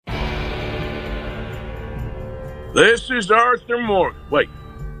This is Arthur Morgan. Wait,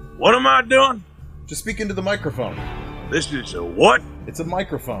 what am I doing? Just speak into the microphone. This is a what? It's a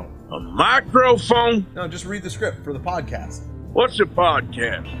microphone. A microphone? No, just read the script for the podcast. What's a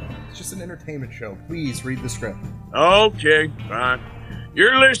podcast? It's just an entertainment show. Please read the script. Okay, fine.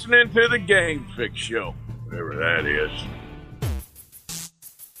 You're listening to the Game Fix Show, whatever that is.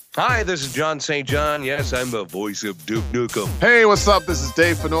 Hi, this is John St. John. Yes, I'm the voice of Duke Nukem. Hey, what's up? This is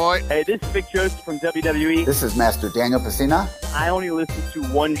Dave Fennoy. Hey, this is Vic Joseph from WWE. This is Master Daniel Pacina. I only listen to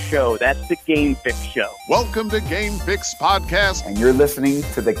one show. That's the Game Fix Show. Welcome to Game Fix Podcast. And you're listening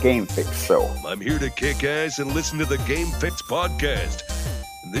to the Game Fix Show. I'm here to kick ass and listen to the Game Fix Podcast.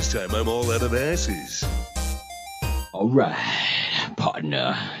 And this time I'm all out of asses. All right,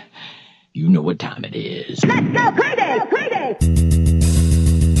 partner. You know what time it is. Let's go crazy! Crazy!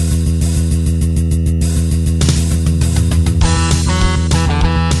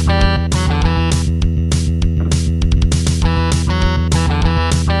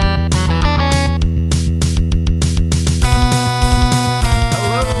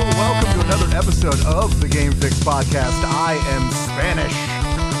 Of the Game Fix Podcast. I am Spanish.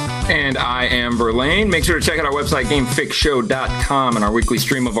 And I am Verlaine. Make sure to check out our website, GameFixShow.com, and our weekly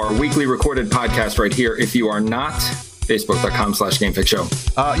stream of our weekly recorded podcast right here. If you are not,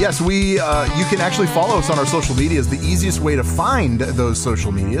 Facebook.com/GameFixShow. Yes, you can actually follow us on our social medias. The easiest way to find those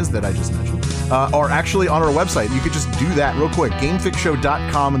social medias that I just mentioned are actually on our website. You could just do that real quick.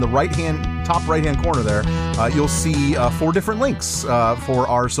 GameFixShow.com in the top right-hand corner there, you'll see 4 different links for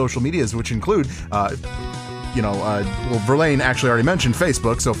our social medias, which include, Verlaine actually already mentioned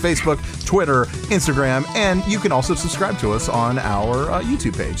Facebook, so Facebook, Twitter, Instagram, and you can also subscribe to us on our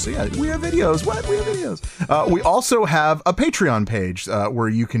YouTube page. So yeah, we have videos. We have videos. We also have a Patreon page where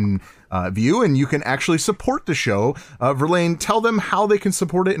you can view and you can actually support the show. Verlaine, tell them how they can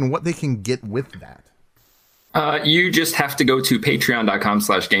support it and what they can get with that. You just have to go to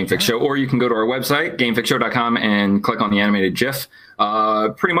patreon.com/GameFixShow, or you can go to our website, GameFixShow.com, and click on the animated GIF.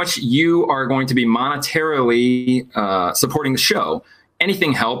 Pretty much you are going to be monetarily supporting the show.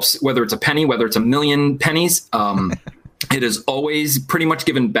 Anything helps, whether it's a penny, whether it's a million pennies. It is always pretty much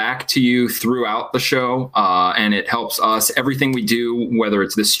given back to you throughout the show, and it helps us. Everything we do, whether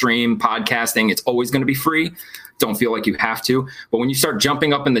it's this stream, podcasting, it's always going to be free. Don't feel like you have to. But when you start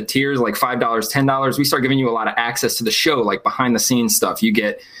jumping up in the tiers, like $5, $10, we start giving you a lot of access to the show, like behind the scenes stuff. You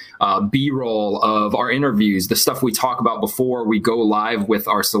get B-roll of our interviews, the stuff we talk about before we go live with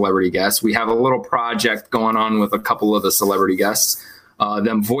our celebrity guests. We have a little project going on with a couple of the celebrity guests,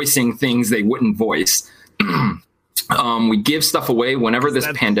 them voicing things they wouldn't voice. We give stuff away whenever this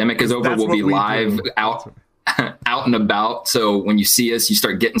pandemic is over. We'll be live out and about. So when you see us, you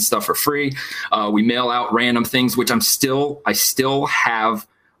start getting stuff for free. We mail out random things, which I still have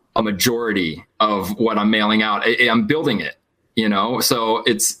a majority of what I'm mailing out. I'm building it, so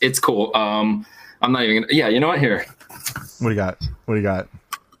it's cool. I'm not even gonna, you know what, here. What do you got?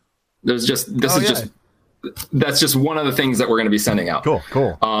 That's just one of the things that we're going to be sending out. Cool.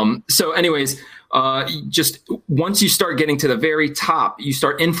 So anyways, just once you start getting to the very top, you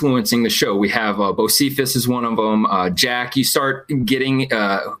start influencing the show. We have Bocephus is one of them. Jack, you start getting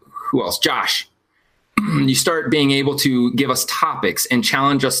who else? Josh. You start being able to give us topics and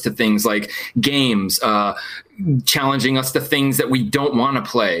challenge us to things like games, challenging us to things that we don't want to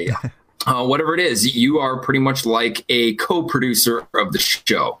play. Whatever it is, you are pretty much like a co-producer of the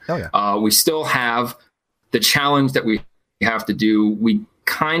show. Oh, yeah. We still have the challenge that we have to do. We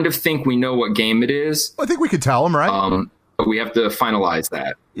kind of think we know what game it is. I think we could tell them, right? But we have to finalize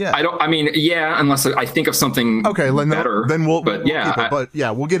that. Yeah. Unless I think of something better. Then we'll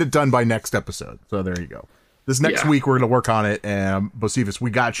get it done by next episode. So there you go. This next week we're going to work on it, and Bocephus, we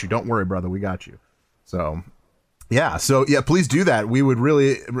got you. Don't worry, brother. We got you. So please do that. We would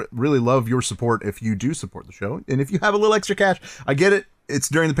really, really love your support if you do support the show. And if you have a little extra cash, I get it. It's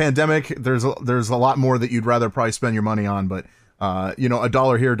during the pandemic. There's a lot more that you'd rather probably spend your money on, but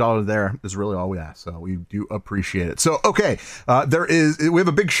 $1 here, $1 there is really all we ask. So we do appreciate it. So, okay. We have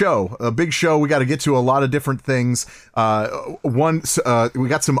a big show. We got to get to a lot of different things. We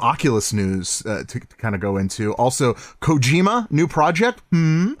got some Oculus news to kind of go into. Also, Kojima, new project.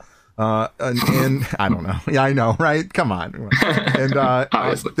 And I don't know. Yeah, I know, right? Come on. And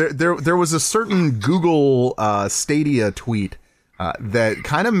there was a certain Google Stadia tweet that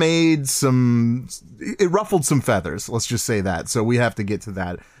kind of it ruffled some feathers. Let's just say that. So we have to get to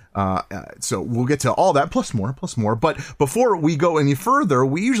that. So we'll get to all that plus more. But before we go any further,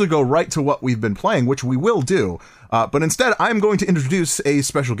 we usually go right to what we've been playing, which we will do. But instead, I'm going to introduce a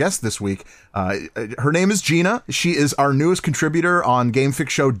special guest this week. Her name is Gina. She is our newest contributor on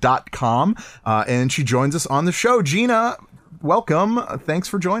GameFixShow.com, and she joins us on the show. Gina, welcome. Thanks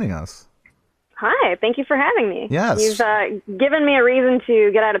for joining us. Hi, thank you for having me. Yes. You've given me a reason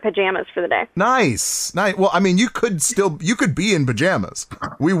to get out of pajamas for the day. Nice. Well, I mean, you could be in pajamas.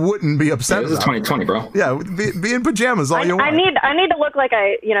 We wouldn't be upset. This is 2020, bro. Yeah, be in pajamas all you want. I need to look like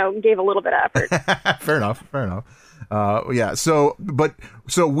I, gave a little bit of effort. Fair enough. Yeah. So what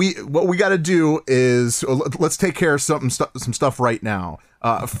we got to do is let's take care of some stuff right now.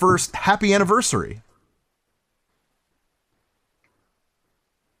 First, happy anniversary.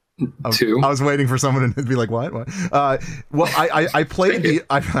 I was waiting for someone to be like, what? Well, I played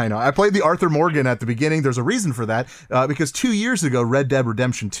I played the Arthur Morgan at the beginning. There's a reason for that, because 2 years ago, Red Dead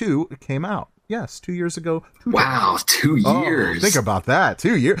Redemption 2 came out. Yes, 2 years ago. Wow, 2 years. Think about that.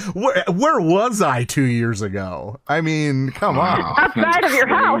 2 years. Where was I 2 years ago? I mean, come on. Outside of your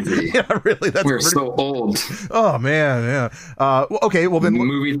house. Yeah, really. We're so old. Oh, man, yeah. Okay, well then.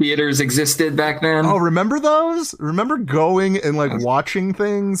 Movie theaters existed back then. Oh, remember those? Remember going and watching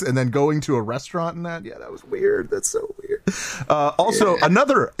things and then going to a restaurant and that? Yeah, that was weird. That's so weird. Also,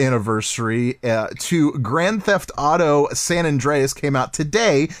 another anniversary to Grand Theft Auto San Andreas came out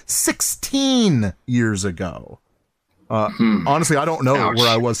today, 16 years ago. Honestly, I don't know where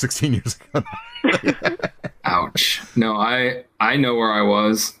I was 16 years ago. Ouch. No, I know where I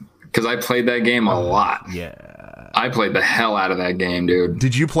was because I played that game a lot. Yeah. I played the hell out of that game, dude.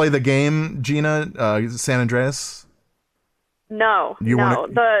 Did you play the game, Gina, San Andreas? No.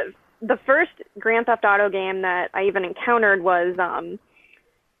 The first Grand Theft Auto game that I even encountered was,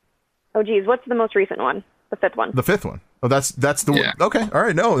 what's the most recent one? The fifth one. The fifth one. Oh, that's the one. Okay, all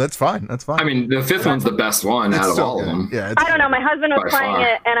right. No, that's fine. I mean, the fifth one's the best one out of all of them. Yeah, I don't know. My husband was playing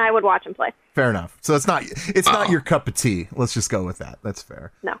it, and I would watch him play. Fair enough. So it's not your cup of tea. Let's just go with that. That's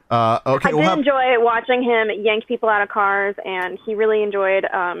fair. No. Okay. I did enjoy watching him yank people out of cars, and he really enjoyed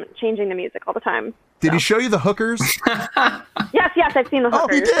changing the music all the time. Did he show you the hookers? Yes, I've seen the hookers.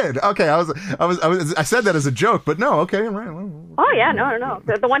 Oh, he did. Okay, I said that as a joke, but no. Okay, right. Oh yeah, no.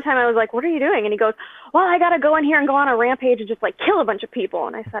 The one time I was like, "What are you doing?" And he goes, "Well, I gotta go in here and go on a rampage and just kill a bunch of people."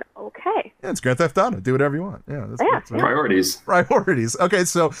 And I said, "Okay." Yeah, it's Grand Theft Auto. Do whatever you want. Yeah. That's priorities. Priorities. Okay,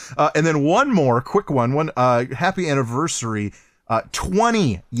 so and then one more quick one. Happy anniversary.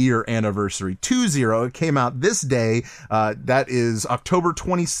 20-year anniversary. 20. It came out this day. That is October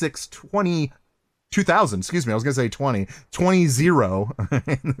 26, 2000, excuse me, I was going to say 20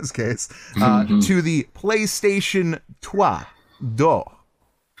 in this case, to the PlayStation 2.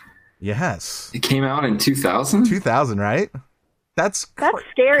 Yes. It came out in 2000? 2000, right? That's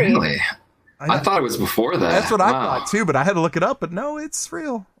scary. Really? I thought it was before that. That's what I thought too, but I had to look it up, but no, it's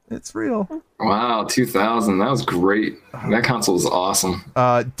real. It's real. Wow, 2000. That was great. That console was awesome.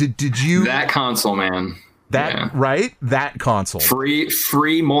 Did you... That console, man. Right? That console. Free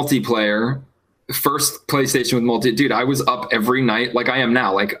multiplayer. First PlayStation with dude, I was up every night like I am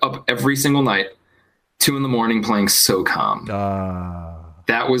now, up every single night, 2 a.m. playing SOCOM.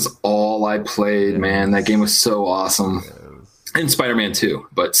 That was all I played, man. That game was so awesome. And Spider-Man 2,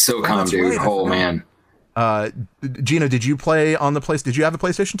 but SOCOM, dude. Right, oh man. Gina, did you play on the Did you have a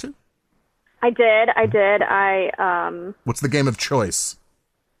PlayStation 2? I did. What's the game of choice?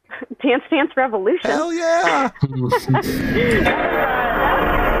 Dance Dance Revolution. Hell yeah!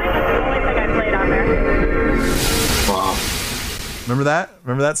 Wow. Remember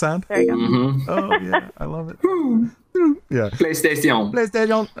that sound? There you go. Mm-hmm. Oh yeah, I love it. Yeah.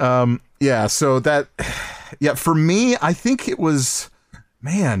 PlayStation. Yeah, so that for me, I think it was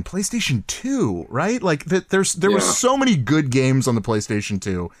PlayStation 2, right? There were so many good games on the PlayStation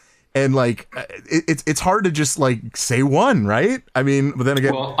 2. And it's hard to just say one, right? I mean, but then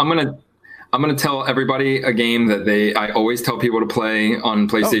again, well, I'm gonna tell everybody a game that I always tell people to play on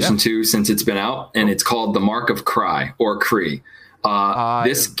PlayStation 2 since it's been out, and it's called The Mark of Cry or Cree.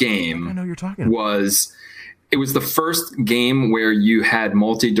 This game I know you're talking about. It was the first game where you had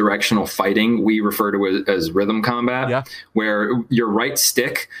multi-directional fighting. We refer to it as rhythm combat, where your right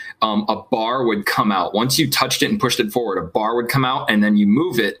stick, a bar would come out. Once you touched it and pushed it forward, a bar would come out, and then you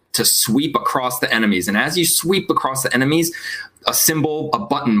move it to sweep across the enemies. And as you sweep across the enemies, a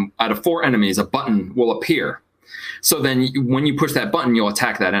button, out of 4 enemies, a button will appear. So then when you push that button, you'll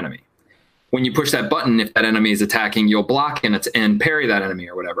attack that enemy. When you push that button, if that enemy is attacking, you'll block and parry that enemy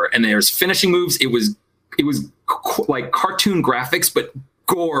or whatever. And there's finishing moves. It was like cartoon graphics, but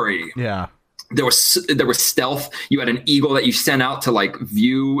gory. Yeah. There was stealth. You had an eagle that you sent out to like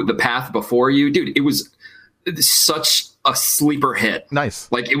view the path before you. Dude, it was such a sleeper hit. Nice.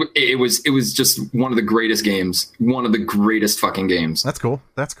 Like it was just one of the greatest games. One of the greatest fucking games. That's cool.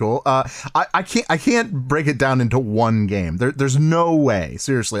 I can't break it down into one game. There's no way.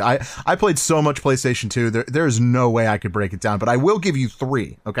 Seriously. I played so much PlayStation 2. There's no way I could break it down, but I will give you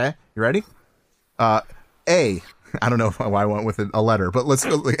 3. Okay. You ready? A. I don't know why I went with a letter, but let's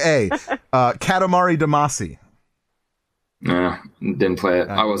go. A. Katamari Damacy. No, didn't play it.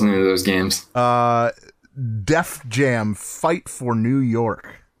 I wasn't into those games. Def Jam Fight for New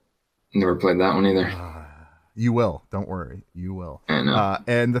York. Never played that one either. You will. Don't worry. You will. I know.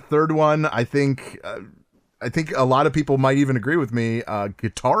 And the third one, I think a lot of people might even agree with me.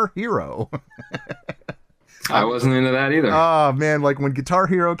 Guitar Hero. I wasn't into that either. Oh man, like when Guitar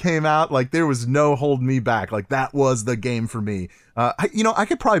Hero came out, like there was no holding me back. Like that was the game for me. I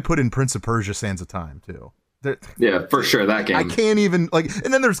could probably put in Prince of Persia: Sands of Time too. Yeah, for sure, that game. I can't even like,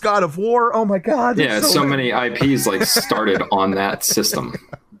 and then there's God of War. Oh my God. Yeah, so many IPs like started on that system.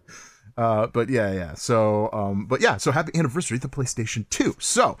 But yeah. So, so happy anniversary to the PlayStation 2.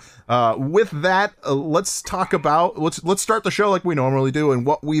 So, with that, let's talk about, let's start the show like we normally do and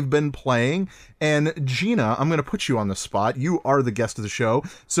what we've been playing. And Gina, I'm going to put you on the spot. You are the guest of the show.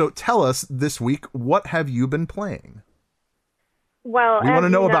 So tell us this week, what have you been playing? Well, we want to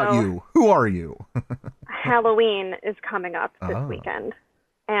know about you. Who are you? Halloween is coming up this weekend.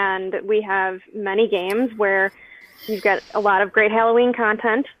 And we have many games where you've got a lot of great Halloween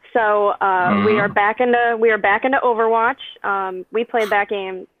content. So we are back into Overwatch. We played that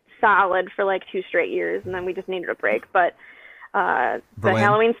game solid for like 2 straight years, and then we just needed a break. But the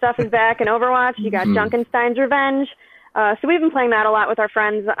Halloween stuff is back in Overwatch. You got Junkenstein's Revenge. So we've been playing that a lot with our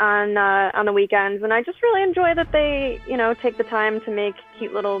friends on the weekends, and I just really enjoy that they take the time to make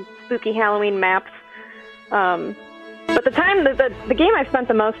cute little spooky Halloween maps. But the game I've spent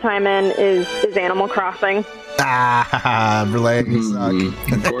the most time in is Animal Crossing. Relating suck.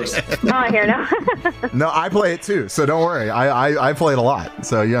 Of course. Oh, I hear now. No, I play it too, so don't worry. I play it a lot,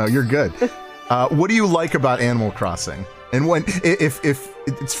 so you're good. What do you like about Animal Crossing? And if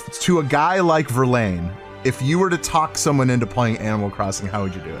it's to a guy like Verlaine, if you were to talk someone into playing Animal Crossing, how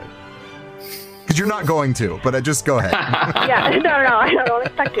would you do it? Because you're not going to, but just go ahead. Yeah, no, I don't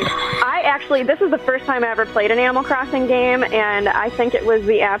expect to. This is the first time I ever played an Animal Crossing game, and I think it was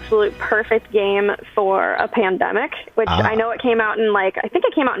the absolute perfect game for a pandemic, which I know it came out in I think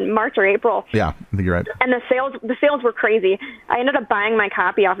it came out in March or April. Yeah, I think you're right. And the sales were crazy. I ended up buying my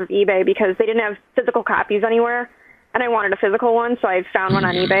copy off of eBay because they didn't have physical copies anywhere, and I wanted a physical one, so I found one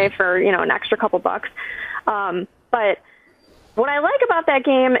on eBay for, an extra couple bucks. But what I like about that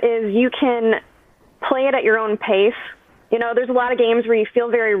game is you can play it at your own pace. There's a lot of games where you feel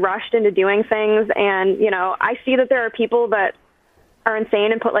very rushed into doing things, and, I see that there are people that are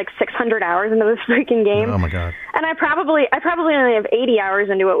insane and put 600 hours into this freaking game. Oh my God. And I probably only have 80 hours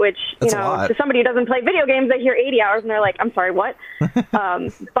into it, which, that's a lot. to somebody who doesn't play video games, they hear 80 hours and they're like, I'm sorry, what?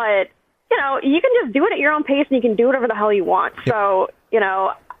 But, you can just do it at your own pace and you can do whatever the hell you want. Yep. So,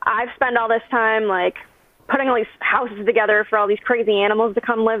 I've spent all this time, putting all these houses together for all these crazy animals to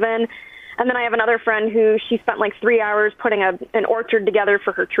come live in. And then I have another friend who she spent 3 hours putting an orchard together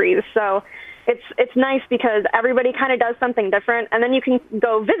for her trees. So it's nice because everybody kind of does something different, and then you can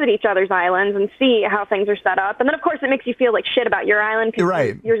go visit each other's islands and see how things are set up. And then, of course, it makes you feel like shit about your island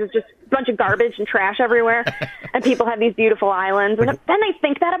because yours is just a bunch of garbage and trash everywhere, and people have these beautiful islands, and then they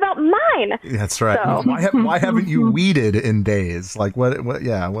think that about mine. That's right. So. Why haven't you weeded in days? What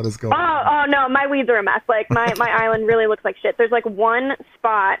is going on? Oh, no, my weeds are a mess. My island really looks like shit. There's one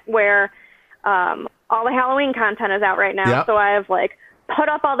spot where all the Halloween content is out right now, yep. So I have put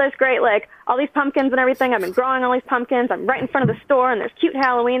up all this great, all these pumpkins and everything. I've been growing all these pumpkins. I'm right in front of the store, and there's cute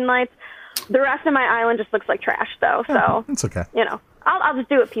Halloween lights. The rest of my island just looks like trash, though. So it's okay. I'll just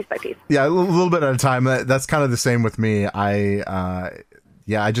do it piece by piece. Yeah, a little bit at a time. That's kind of the same with me. I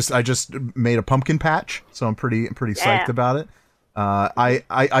just made a pumpkin patch, so I'm pretty psyched about it.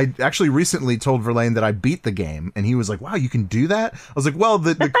 I actually recently told Verlaine that I beat the game, and he was like, wow, you can do that? I was like, well,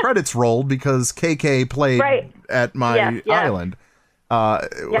 the credits rolled because KK played at my island.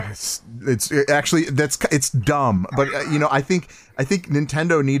 It's actually it's dumb, but I think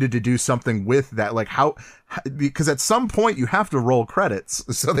Nintendo needed to do something with that, because at some point you have to roll credits,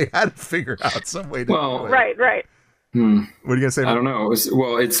 so they had to figure out some way to do it. Right. What are you gonna say? I don't know.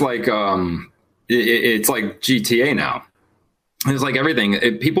 It's like it's like GTA now. It's like everything.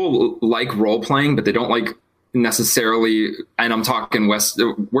 People like role playing, but they don't like necessarily. And I'm talking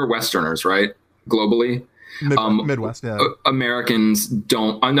we're Westerners, right? Globally. Midwest, yeah. Americans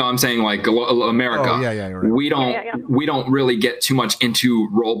don't. I know I'm saying like America. Oh, yeah, you're right. We don't really get too much into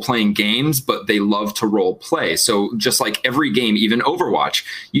role playing games, but they love to role play. So just like every game, even Overwatch,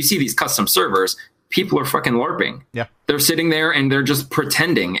 you see these custom servers. People are fucking LARPing. Yeah, they're sitting there and they're just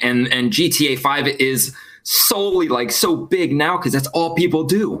pretending. And GTA 5 is solely like so big now because that's all people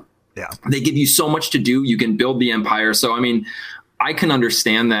do. Yeah, they give you so much to do. You can build the empire. So I mean, I can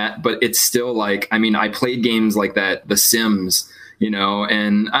understand that, but it's still like, I mean, I played games like that, The Sims,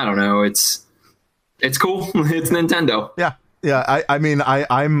 and I don't know. It's cool. It's Nintendo. Yeah. Yeah, I mean,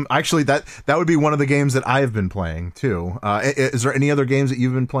 I'm actually that would be one of the games that I've been playing too. Is there any other games that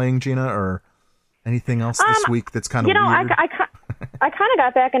you've been playing, Gina, or anything else this week that's kind of weird? I kind of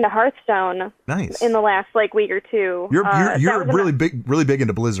got back into Hearthstone. Nice. In the last week or two. You're really big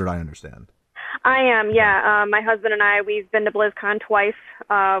into Blizzard, I understand. I am, yeah. My husband and I, we've been to BlizzCon twice.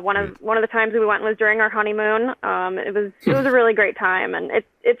 One of the times we went was during our honeymoon. It was a really great time, and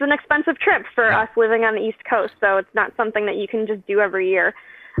it's an expensive trip for us living on the East Coast, so it's not something that you can just do every year.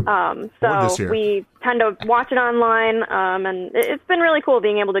 So we tend to watch it online, and it's been really cool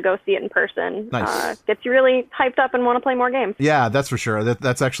being able to go see it in person. Nice. Gets you really hyped up and want to play more games. Yeah, that's for sure.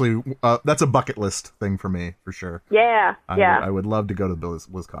 That's actually that's a bucket list thing for me, for sure. Yeah, I would love to go to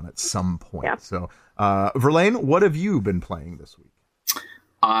BlizzCon at some point. Yeah. So, Verlaine, what have you been playing this week?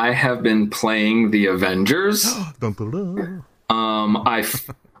 I have been playing The Avengers. I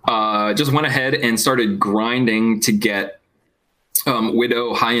just went ahead and started grinding to get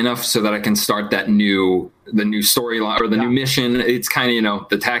Widow high enough so that I can start the new storyline or the new mission. It's kind of,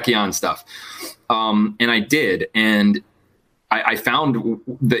 the Tachyon stuff. And I did. And I found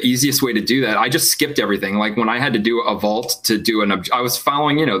the easiest way to do that. I just skipped everything. Like when I had to do a vault to do I was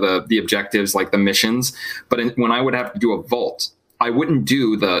following, the objectives, like the missions. But when I would have to do a vault, I wouldn't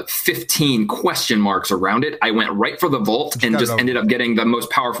do the 15 question marks around it. I went right for the vault and just ended up getting the most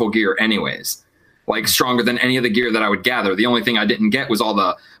powerful gear anyways. Like stronger than any of the gear that I would gather. The only thing I didn't get was all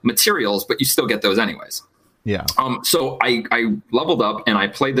the materials, but you still get those anyways. Yeah. So I leveled up and I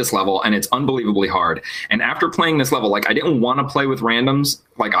played this level, and it's unbelievably hard. And after playing this level, like I didn't want to play with randoms.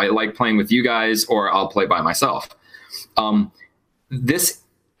 Like I like playing with you guys, or I'll play by myself. This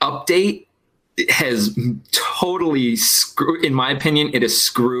update has totally screwed, in my opinion, it has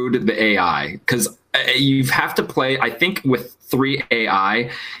screwed the AI, because you have to play, I think, with 3 AI,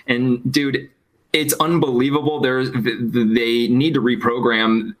 and dude, it's unbelievable. They need to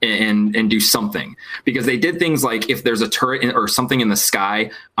reprogram and do something, because they did things like if there's a turret or something in the sky,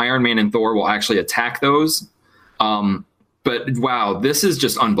 Iron Man and Thor will actually attack those. But wow, this is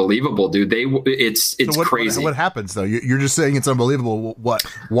just unbelievable, dude. It's crazy. What happens though? You're just saying it's unbelievable. What?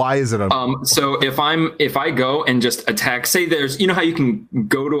 Why is it unbelievable? So if I go and just attack, say there's, how you can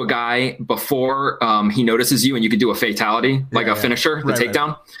go to a guy before he notices you and you can do a fatality, like a finisher, the takedown.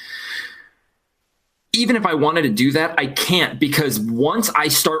 Right. Even if I wanted to do that, I can't, because once I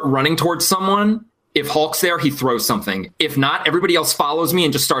start running towards someone, if Hulk's there, he throws something. If not, everybody else follows me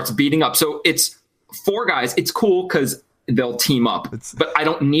and just starts beating up. So it's 4 guys. It's cool because they'll team up, but I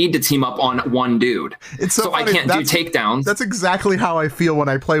don't need to team up on one dude. It's so I can't do takedowns. That's exactly how I feel when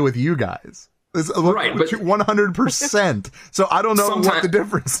I play with you guys. Right, but 100%. So I don't know what the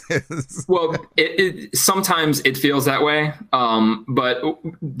difference is. Well, sometimes it feels that way. But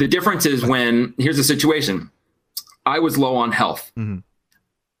the difference is when, here's the situation. I was low on health, and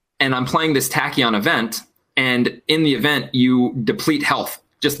I'm playing this Tachyon event, and in the event you deplete health.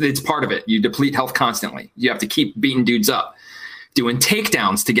 It's part of it. You deplete health constantly. You have to keep beating dudes up, doing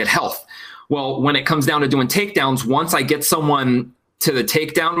takedowns to get health. Well, when it comes down to doing takedowns, once I get someone to the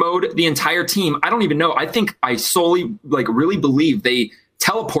takedown mode, the entire team, I don't even know. I think I solely really believe they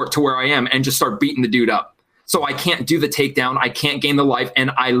teleport to where I am and just start beating the dude up. So I can't do the takedown. I can't gain the life.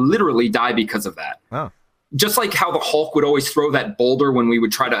 And I literally die because of that. Oh. Just like how the Hulk would always throw that boulder when we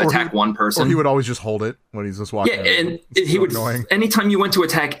would try to attack one person. Or he would always just hold it when he's just walking. Yeah, and he would, anytime you went to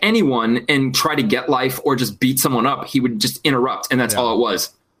attack anyone and try to get life or just beat someone up, he would just interrupt. And that's all it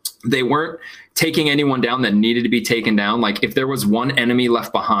was. They weren't taking anyone down that needed to be taken down. Like if there was one enemy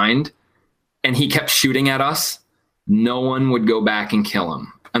left behind and he kept shooting at us, no one would go back and kill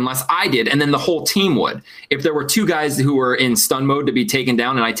him unless I did. And then the whole team would. If there were 2 guys who were in stun mode to be taken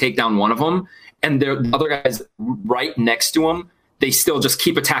down and I take down one of them and the other guy's right next to him, they still just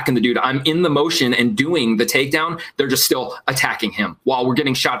keep attacking the dude. I'm in the motion and doing the takedown. They're just still attacking him while we're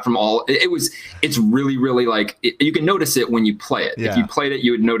getting shot from all. It's really, really you can notice it when you play it. Yeah. If you played it,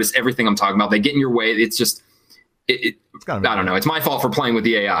 you would notice everything I'm talking about. They get in your way. It's I don't know. It's my fault for playing with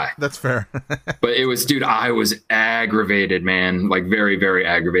the AI. That's fair. But it was, dude, I was aggravated, man. Like very, very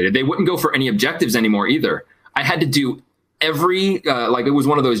aggravated. They wouldn't go for any objectives anymore either. I had to do every, like it was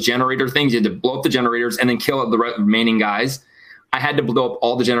one of those generator things. You had to blow up the generators and then kill the remaining guys. I had to blow up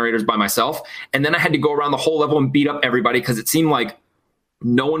all the generators by myself. And then I had to go around the whole level and beat up everybody because it seemed like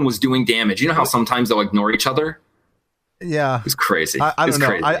no one was doing damage. You know how sometimes they'll ignore each other? Yeah. It's crazy. I don't know.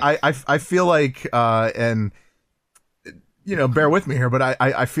 Crazy. I feel like, and you know, bear with me here, but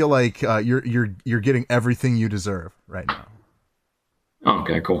I feel like you're getting everything you deserve right now.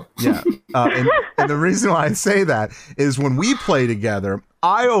 Okay, cool. Yeah. And the reason why I say that is when we play together,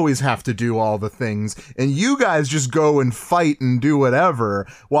 I always have to do all the things, and you guys just go and fight and do whatever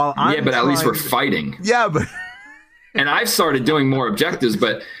while I'm Yeah, but at least we're fighting. Yeah, but and I've started doing more objectives,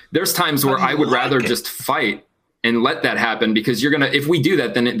 but there's times where I would rather just fight and let that happen, because if we do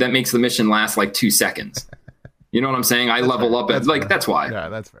that, then that makes the mission last like 2 seconds. You know what I'm saying? I level up. That's why. Yeah,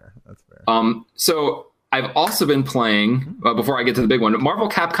 that's fair. That's fair. So I've also been playing, before I get to the big one, Marvel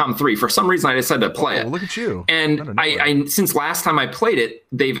Capcom 3. For some reason, I decided to play it. Look at you. And I since last time I played it,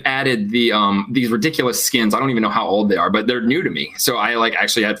 they've added these ridiculous skins. I don't even know how old they are, but they're new to me. So I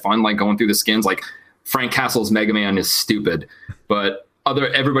actually had fun going through the skins. Like Frank Castle's Mega Man is stupid, but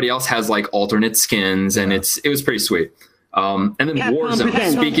everybody else has alternate skins, and it was pretty sweet. And then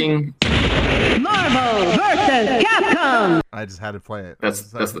Warzone. Speaking Marvel versus Capcom. I just had to play it. That's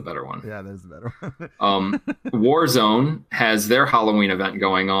the better one. Yeah, that's the better one. Warzone has their Halloween event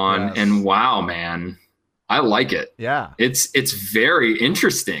going on, and wow, man, I like it. Yeah, it's very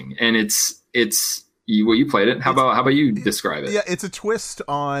interesting, and it's you played it. How about you describe it? Yeah, it's a twist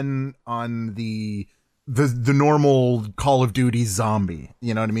on the normal Call of Duty zombie.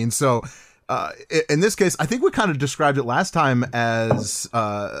 You know what I mean? So. In this case, I think we kind of described it last time as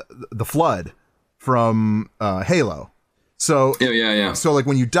the Flood from Halo. So yeah. So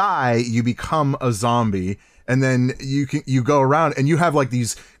when you die, you become a zombie, and then you go around and you have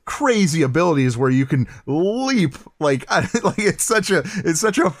these crazy abilities where you can leap it's such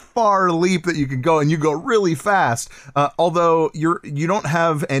a far leap that you can go, and you go really fast. Although you don't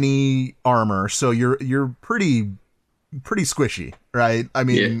have any armor, so you're pretty squishy, right? I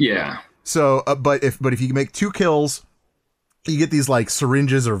mean, yeah. So, but if you make 2 kills, you get these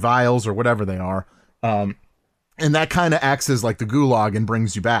syringes or vials or whatever they are, and that kind of acts as the gulag and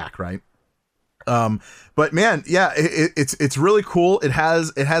brings you back, right? But man, yeah, it's really cool. It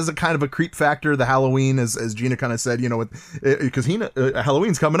has a kind of a creep factor. The Halloween, as Gina kind of said, because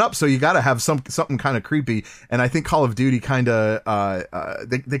Halloween's coming up, so you got to have something kind of creepy. And I think Call of Duty kind of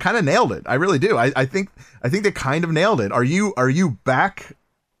they kind of nailed it. I really do. I think they kind of nailed it. Are you back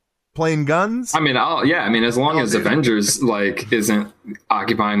playing guns? I mean, as long as Avengers isn't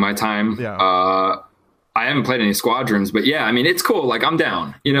occupying my time. Yeah. I haven't played any Squadrons, but yeah, I mean, it's cool. I'm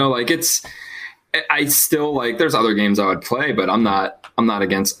down. I still there's other games I would play, but I'm not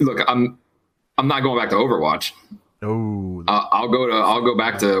against. Look, I'm not going back to Overwatch. Oh, I'll go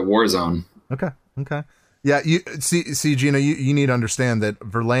back to Warzone. Okay. Yeah, you see, Gina, you need to understand that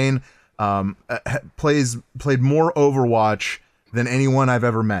Verlaine played more Overwatch than anyone I've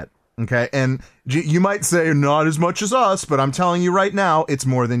ever met. Okay, and you might say not as much as us, but I'm telling you right now, it's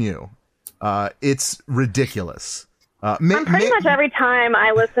more than you. It's ridiculous. Pretty much every time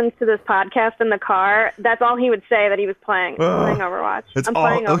I listened to this podcast in the car, that's all he would say that he was playing. Playing Overwatch.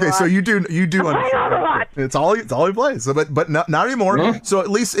 Playing Overwatch. Okay, so you do understand. Overwatch. It's all he plays. So, but not anymore. Yeah. So at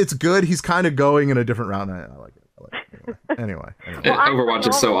least it's good. He's kind of going in a different route. I like it. Anyway. Overwatch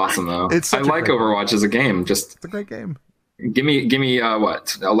is so awesome, though. I like Overwatch as a game. It's a great game. Give me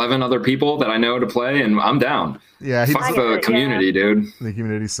 11 other people that I know to play, and I'm down. Yeah, fuck the community, dude. The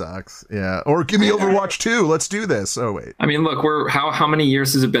community sucks. Yeah, or give me Overwatch 2. Let's do this. Oh wait. I mean, look, how many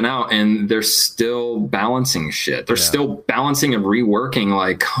years has it been out, and they're still balancing shit. They're still balancing and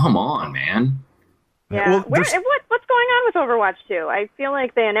reworking. Come on, man. Yeah. Well, what's going on with Overwatch 2? I feel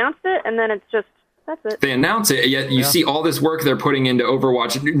like they announced it, and then it's just. That's it. They announce it, yet you see all this work they're putting into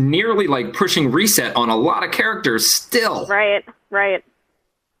Overwatch, nearly pushing reset on a lot of characters still. Right.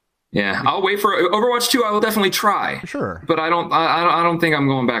 Yeah, I'll wait for Overwatch 2. I will definitely try. Sure. But I don't think I'm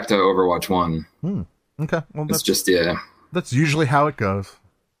going back to Overwatch 1. Okay. Well, it's just That's usually how it goes.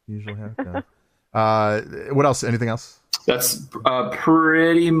 What else? Anything else? That's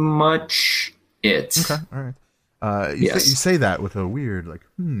pretty much it. Okay. All right. You say that with a weird all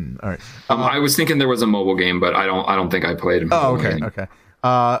right. I was thinking there was a mobile game, but I don't think I played. Okay.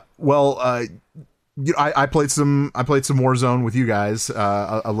 I played some Warzone with you guys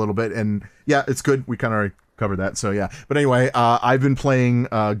a little bit, and yeah, it's good. We kind of already covered that, so yeah. But anyway, I've been playing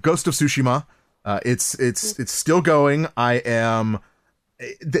Ghost of Tsushima It's still going. I am.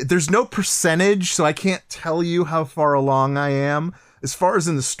 There's no percentage, so I can't tell you how far along I am. As far as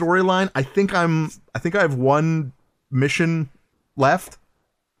in the storyline, I think I have one mission left,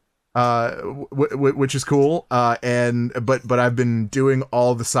 which is cool. But I've been doing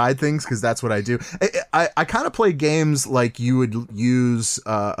all the side things because that's what I do. I kind of play games like you would use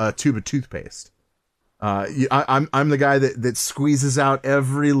a tube of toothpaste. I'm the guy that squeezes out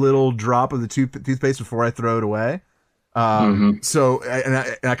every little drop of the toothpaste before I throw it away. So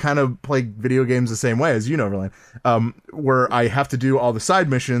I kind of play video games the same way as you know, Verlaine, where I have to do all the side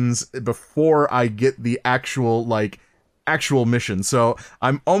missions before I get the actual mission. So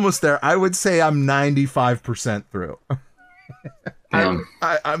I'm almost there. I would say I'm 95% through.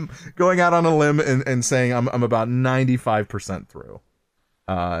 I'm going out on a limb and saying I'm about 95% through.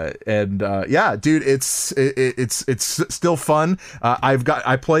 Yeah, dude, it's still fun.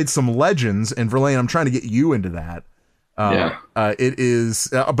 I played some Legends, and Verlaine, I'm trying to get you into that. It is,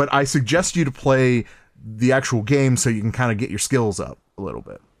 but I suggest you to play the actual game so you can kind of get your skills up a little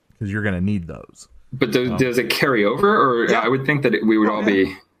bit, because you're going to need those. But does it carry over? Or I would think that we would all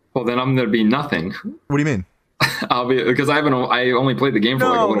be, well, then I'm going to be nothing. What do you mean? I'll be, because I only played the game for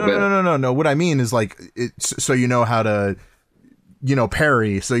a little bit. No. What I mean is so you know how to,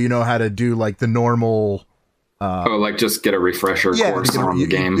 parry, so you know how to do like the normal. Just get a refresher course on the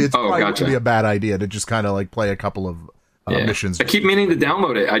game. It's probably gotcha. Would be a bad idea to just kind of like play a couple of missions. I keep meaning to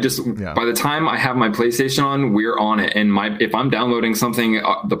download it. By the time I have my PlayStation on, we're on it. And if I'm downloading something,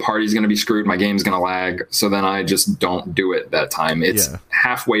 the party's going to be screwed. My game's going to lag. So then I just don't do it that time. It's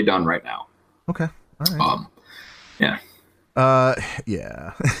halfway done right now. Okay. All right.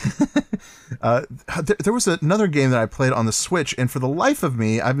 There was another game that I played on the Switch, and for the life of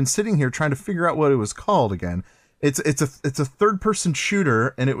me, I've been sitting here trying to figure out what it was called again. It's a third-person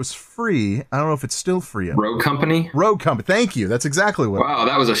shooter, and it was free. I don't know if it's still free. Rogue Company? Rogue Company. Thank you. That's exactly what. Wow,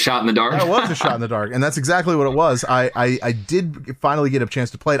 that was a shot in the dark. That was a shot in the dark, and that's exactly what it was. I did finally get a chance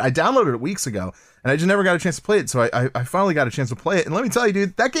to play it. I downloaded it weeks ago, and I just never got a chance to play it, so I finally got a chance to play it. And let me tell you,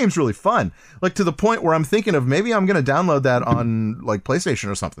 dude, that game's really fun. Like, to the point where I'm thinking of maybe I'm going to download that on, like, PlayStation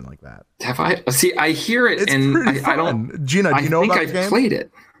or something like that. Have I? See, I hear it, it's and pretty fun. I don't... Gina, do you know about the game? I think I've played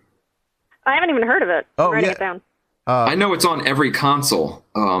it. I haven't even heard of it. I'm writing it down. I know it's on every console.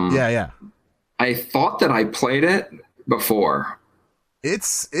 I thought that I played it before.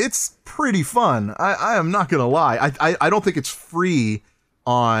 It's pretty fun. I am not gonna lie. I don't think it's free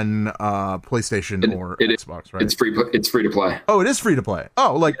on PlayStation or Xbox, right? It's free to play. Oh, it is free to play.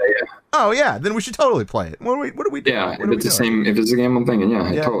 Oh, like oh yeah, then we should totally play it. What do we do? Yeah, if it's the game I'm thinking,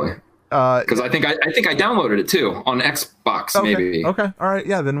 totally. Because I think I downloaded it too on Xbox, maybe. Okay, all right,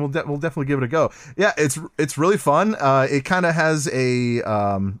 yeah. Then we'll definitely give it a go. Yeah, it's really fun. It kind of has a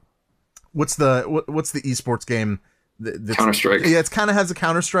what's the esports game? Counter-Strike. Yeah, it kind of has a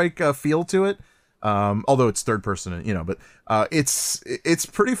Counter-Strike feel to it. Although it's third person, but it's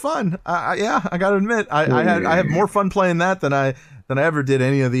pretty fun. I gotta admit, I have more fun playing that than I ever did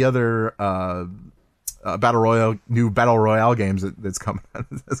any of the other new battle royale games that's come out.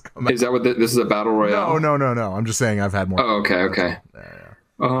 Is that what this is, a battle royale? No. I'm just saying I've had more. Oh, okay.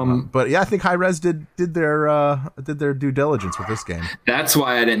 But yeah, I think Hi-Rez did their due diligence with this game. That's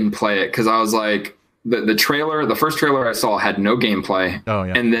why I didn't play it, because I was like, the trailer, the first trailer I saw had no gameplay. Oh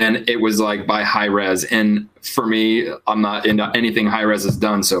yeah. And then it was like by Hi-Rez, and for me, I'm not into anything Hi-Rez has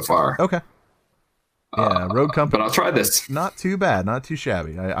done so far. Okay. Yeah, Rogue Company. But I'll try this. Not too bad, not too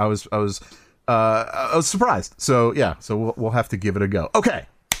shabby. I was surprised. So yeah, so we'll have to give it a go. Okay.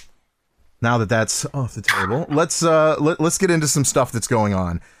 Now that's off the table, let's get into some stuff that's going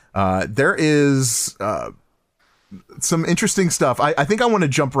on. There is some interesting stuff. I think I want to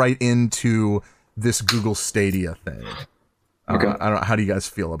jump right into this Google Stadia thing. Okay. I don't know. How do you guys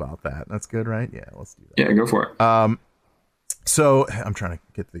feel about that? That's good, right? Yeah, let's do that. Yeah, go for it. So I'm trying to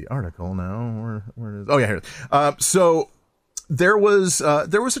get the article now. Where is? Oh yeah, here. So there was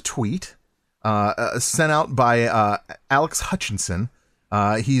a tweet sent out by Alex Hutchinson.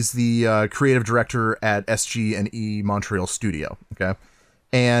 He's the creative director at SG&E Montreal Studio. Okay,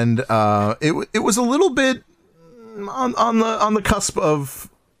 and it was a little bit on the cusp of.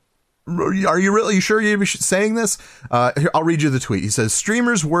 Are you sure you're saying this? Here, I'll read you the tweet. He says,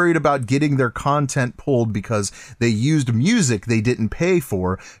 streamers worried about getting their content pulled because they used music they didn't pay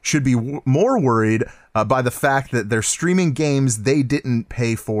for should be more worried by the fact that they're streaming games they didn't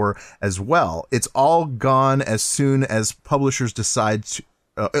pay for as well. It's all gone as soon as publishers decide to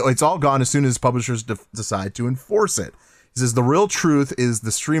enforce it. He says the real truth is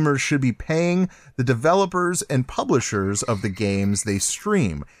the streamers should be paying the developers and publishers of the games they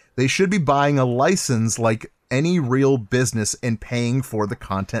stream. They should be buying a license like any real business and paying for the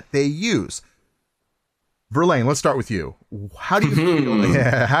content they use. Verlaine, let's start with you. How do you feel?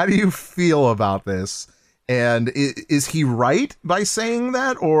 Yeah, how do you feel about this? And is he right by saying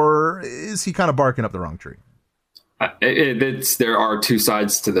that, or is he kind of barking up the wrong tree? There are two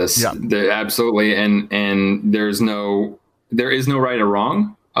sides to this. Yeah. Absolutely, and there is no right or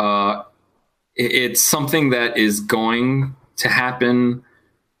wrong. It's something that is going to happen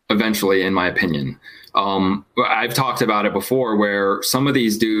eventually, in my opinion. I've talked about it before, where some of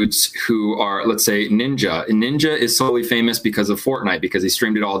these dudes who are, let's say, Ninja is solely famous because of Fortnite, because he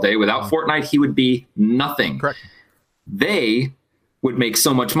streamed it all day. Without Fortnite, he would be nothing. Correct. They would make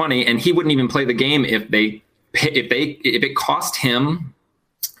so much money, and he wouldn't even play the game if it cost him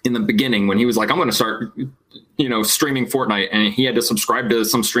in the beginning, when he was like, I'm going to start, streaming Fortnite, and he had to subscribe to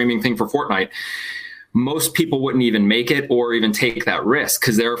some streaming thing for Fortnite. Most people wouldn't even make it or even take that risk,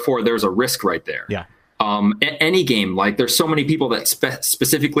 because therefore there's a risk right there. Yeah. Any game, like there's so many people that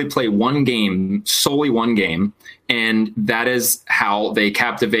specifically play one game, solely one game, and that is how they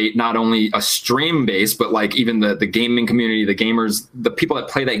captivate not only a stream base, but like even the gaming community, the gamers, the people that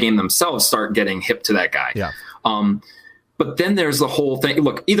play that game themselves start getting hip to that guy. Yeah. But then there's the whole thing.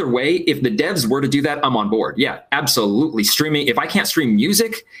 Look, either way, if the devs were to do that, I'm on board. Yeah, absolutely. Streaming. If I can't stream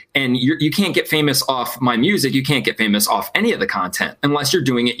music and you can't get famous off my music, you can't get famous off any of the content unless you're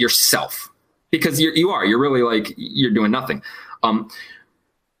doing it yourself. Because you're really like, you're doing nothing.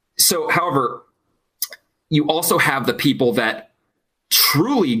 So, however, you also have the people that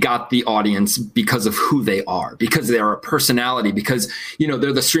truly got the audience because of who they are, because they're a personality, because,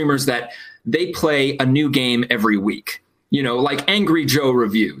 they're the streamers that they play a new game every week. Like Angry Joe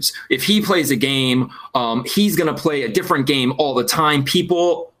reviews. If he plays a game, he's going to play a different game all the time.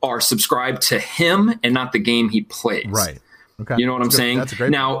 People are subscribed to him and not the game he plays. Right. Okay. You know what I'm saying? That's a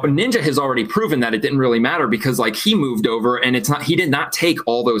great now, point. Ninja has already proven that it didn't really matter, because like he moved over, and he did not take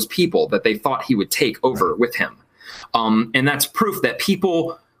all those people that they thought he would take over with him. And that's proof that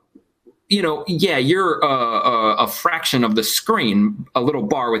people, you're a fraction of the screen, a little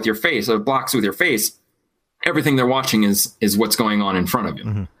bar with your face, a box with your face. Everything they're watching is what's going on in front of you.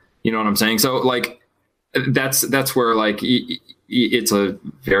 Mm-hmm. You know what I'm saying? So like, that's where like it's a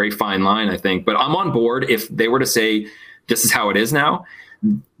very fine line, I think. But I'm on board if they were to say, this is how it is now.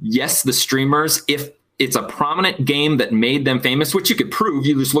 Yes, the streamers, if it's a prominent game that made them famous, which you could prove,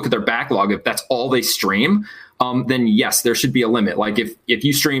 you just look at their backlog, if that's all they stream, then yes, there should be a limit. Like if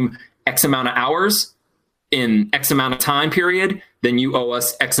you stream X amount of hours in X amount of time period, then you owe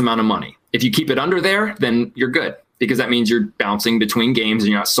us X amount of money. If you keep it under there, then you're good, because that means you're bouncing between games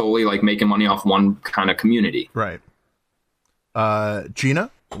and you're not solely like making money off one kind of community. Right.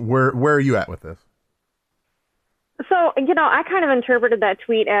 Gina, where are you at with this? So, I kind of interpreted that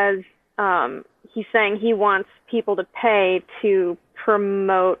tweet as he's saying he wants people to pay to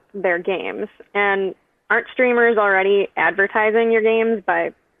promote their games. And aren't streamers already advertising your games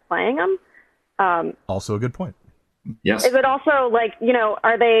by playing them? Also a good point. Yes. Is it also like,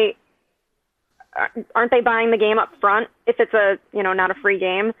 aren't they buying the game up front if it's a, not a free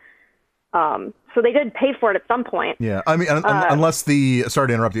game? So they did pay for it at some point. Yeah. I mean, unless sorry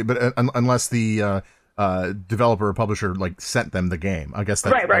to interrupt you, but unless the developer or publisher like sent them the game, I guess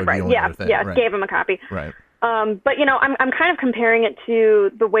that's right. Yeah. Right. Gave them a copy. Right. But I'm kind of comparing it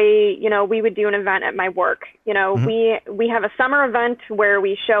to the way we would do an event at my work. Mm-hmm. we have a summer event where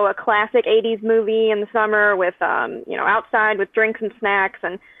we show a classic 80s movie in the summer with outside with drinks and snacks.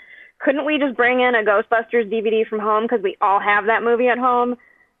 And couldn't we just bring in a Ghostbusters DVD from home because we all have that movie at home?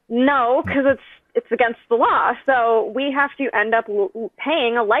 No, because it's against the law. So we have to end up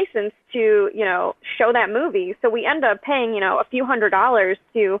paying a license to, show that movie. So we end up paying, a few $100s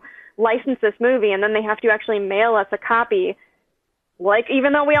to license this movie, and then they have to actually mail us a copy, like,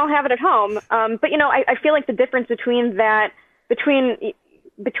 even though we all have it at home. But, I feel like the difference between the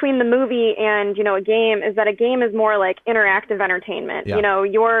movie and, a game is that a game is more like interactive entertainment. Yeah.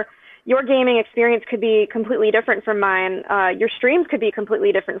 Your gaming experience could be completely different from mine. Your streams could be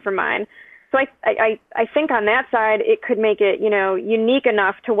completely different from mine. So I think on that side, it could make it, unique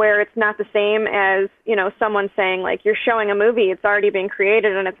enough to where it's not the same as, someone saying, like, you're showing a movie, it's already been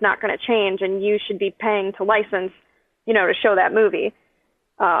created and it's not going to change, and you should be paying to license, to show that movie.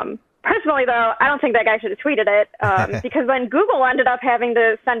 Personally, though, I don't think that guy should have tweeted it, because then Google ended up having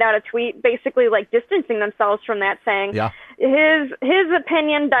to send out a tweet basically like distancing themselves from that, saying his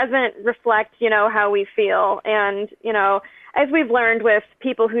opinion doesn't reflect, how we feel. And, as we've learned with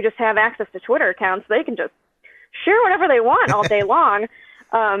people who just have access to Twitter accounts, they can just share whatever they want all day long.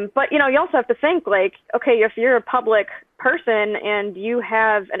 But, you also have to think, like, okay, if you're a public person and you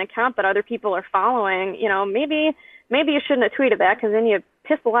have an account that other people are following, maybe you shouldn't have tweeted that, because then you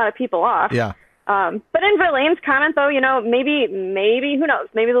pissed a lot of people off. Yeah. But in Verlaine's comment, though, maybe who knows?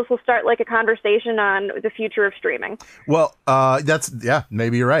 Maybe this will start like a conversation on the future of streaming. Well,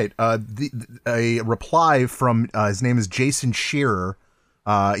 maybe you're right. A reply from his name is Jason Shearer.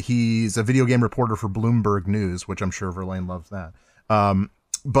 He's a video game reporter for Bloomberg News, which I'm sure Verlaine loves that.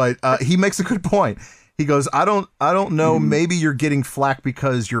 But he makes a good point. He goes, I don't know. Maybe you're getting flack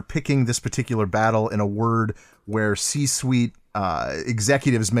because you're picking this particular battle in a word where C-suite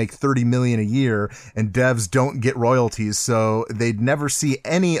executives make $30 million a year and devs don't get royalties, so they'd never see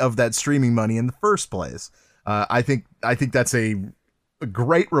any of that streaming money in the first place. I think that's a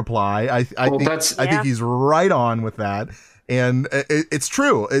great reply. I think he's right on with that, and it's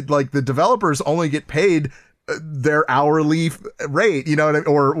true. Like, the developers only get paid their hourly rate,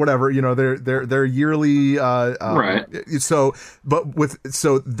 or whatever, their yearly right. So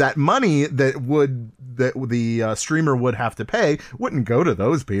that money that the streamer would have to pay wouldn't go to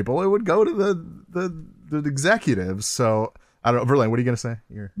those people. It would go to the executives. So I don't know, Verlaine, what are you going to say?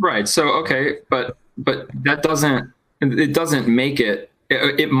 Right. So, okay. But that doesn't make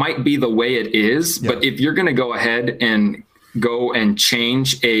it might be the way it is, but if you're going to go ahead and go and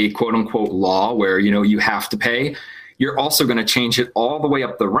change a quote unquote law where, you have to pay, you're also going to change it all the way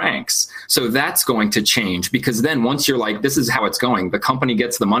up the ranks. So that's going to change, because then once you're like, this is how it's going, the company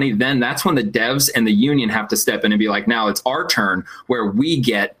gets the money, then that's when the devs and the union have to step in and be like, now it's our turn where we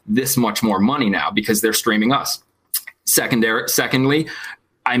get this much more money now because they're streaming us. Secondly,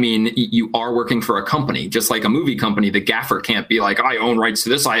 I mean, you are working for a company, just like a movie company. The gaffer can't be like, I own rights to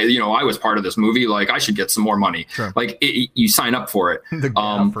this. I was part of this movie. Like, I should get some more money. Sure. Like, you sign up for it. The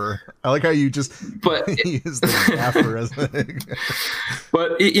gaffer. I like how you just use the gaffer as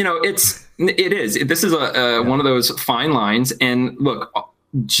But it is. This is one of those fine lines. And look,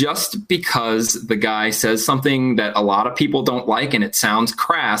 just because the guy says something that a lot of people don't like and it sounds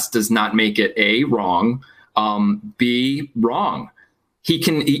crass does not make it A, wrong, B, wrong. He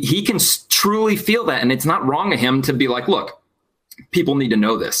can truly feel that, and it's not wrong of him to be like, look, people need to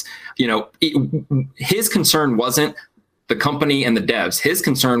know this. His concern wasn't the company and the devs. His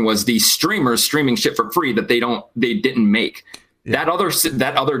concern was the streamers streaming shit for free that they didn't make. Yeah.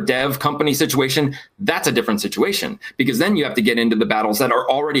 That other dev company situation, that's a different situation, because then you have to get into the battles that are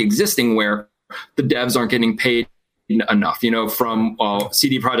already existing where the devs aren't getting paid enough. From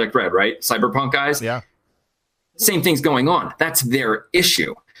CD Projekt Red, right? Cyberpunk guys. Yeah. Same thing's going on. That's their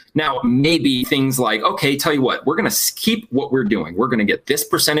issue. Now, maybe things like, okay, tell you what, we're going to keep what we're doing. We're going to get this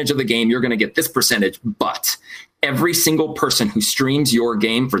percentage of the game. You're going to get this percentage. But every single person who streams your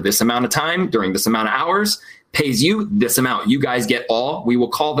game for this amount of time during this amount of hours pays you this amount. You guys get all, we will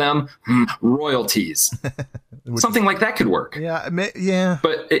call them royalties. Something like that could work. Yeah.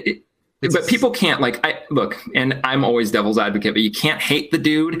 But people can't, look, and I'm always devil's advocate, but you can't hate the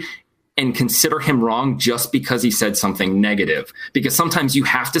dude and consider him wrong just because he said something negative, because sometimes you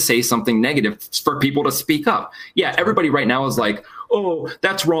have to say something negative for people to speak up. Yeah, everybody right now is like, oh,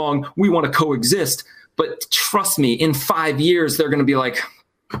 that's wrong. We want to coexist. But trust me, in 5 years, they're going to be like,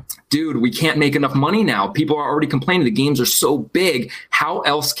 dude, we can't make enough money now. People are already complaining. The games are so big. How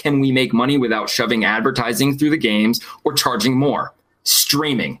else can we make money without shoving advertising through the games or charging more?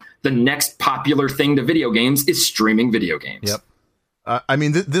 Streaming. The next popular thing to video games is streaming video games. Yep. I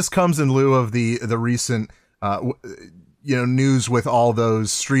mean, this comes in lieu of the recent, news with all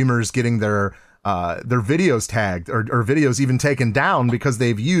those streamers getting their videos tagged or videos even taken down because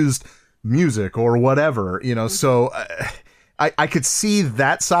they've used music or whatever, So I could see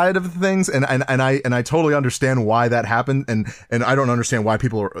that side of things, and I totally understand why that happened, and I don't understand why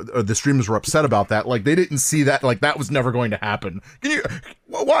the streamers were upset about that. Like, they didn't see that, like, that was never going to happen.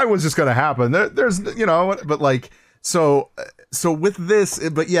 Why was this going to happen? There's but like. So with this,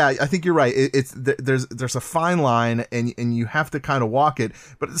 but yeah, I think you're right. There's a fine line, and you have to kind of walk it.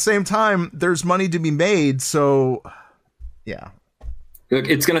 But at the same time, there's money to be made. So yeah, look,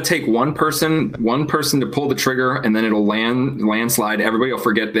 it's going to take one person to pull the trigger, and then it'll landslide. Everybody will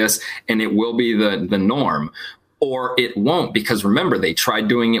forget this, and it will be the norm, or it won't, because remember, they tried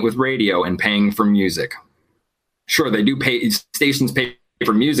doing it with radio and paying for music. Sure, they do pay, stations pay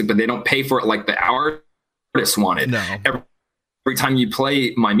for music, but they don't pay for it like the artists wanted. No. Every time you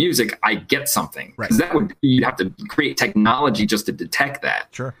play my music, I get something. Right. You'd have to create technology just to detect that.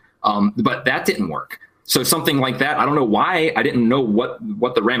 Sure. But that didn't work. So something like that, I don't know why. I didn't know what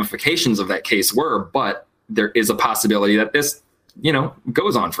the ramifications of that case were, but there is a possibility that this,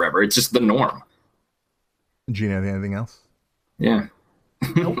 goes on forever. It's just the norm. Gina, anything else? Yeah.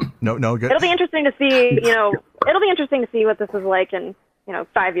 No, good. It'll be interesting to see, it'll be interesting to see what this is like in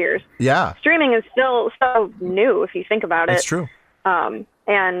 5 years. Yeah, streaming is still so new if you think about it. That's true. And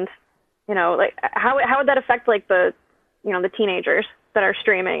like how would that affect like the teenagers that are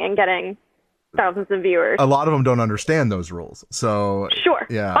streaming and getting thousands of viewers? A lot of them don't understand those rules. So sure.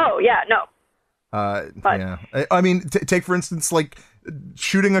 Yeah. Oh yeah. No. Yeah. I mean, take for instance, like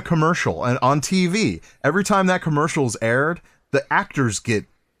shooting a commercial and on TV. Every time that commercial's aired, the actors get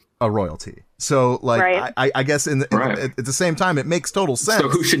a royalty. So, like, right. I guess at the same time, it makes total sense. So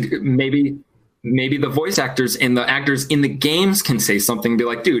who should maybe the voice actors and the actors in the games can say something, be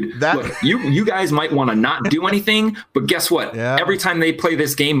like, dude, look, you guys might want to not do anything, but guess what? Yeah. Every time they play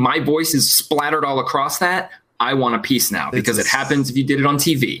this game, my voice is splattered all across that. I want a piece now because it happens if you did it on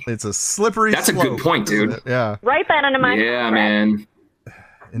TV. It's a slippery That's slope, a good point, dude. Yeah. Write that into my contract. Man.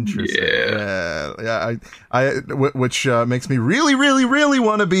 Interesting. Yeah. Which makes me really, really, really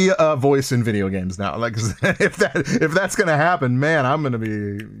want to be a voice in video games now. Like, if that's gonna happen, man, I'm gonna be,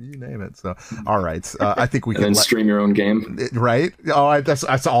 you name it. So, all right, I think we can stream your own game, right? Oh,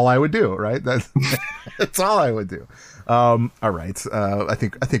 that's all I would do, right? That's all I would do. All right. I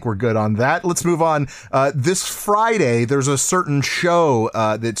think we're good on that. Let's move on. This Friday, there's a certain show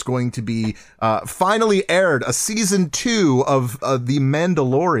that's going to be finally aired, a season 2 of The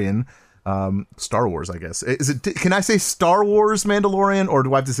Mandalorian. Star Wars, I guess. Is it? Can I say Star Wars Mandalorian, or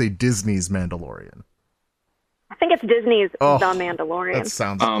do I have to say Disney's Mandalorian? I think it's Disney's The Mandalorian. That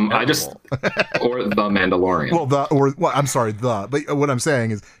sounds I just or The Mandalorian. I'm sorry, but what I'm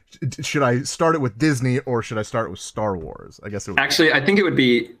saying is, should I start it with Disney or should I start it with Star Wars? I guess it would actually, I think it would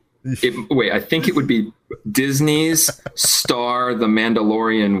be. I think it would be Disney's Star The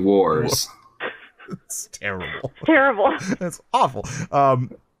Mandalorian Wars. It's terrible. Terrible. That's awful.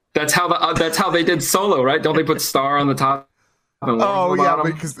 That's how they did Solo, right? Don't they put Star on the top? And oh yeah,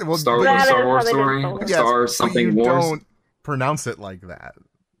 bottom? Because Star Wars story, yes, Star something Wars. Don't pronounce it like that.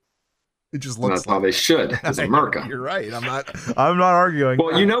 It just looks. That's how they should. It's America. You're right. I'm not arguing.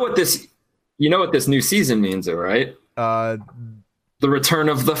 Well, you know what this new season means, though, right? The return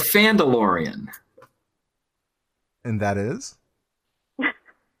of the Fandalorian. And that is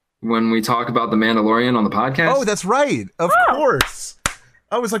when we talk about the Mandalorian on the podcast. Oh, that's right. Of course.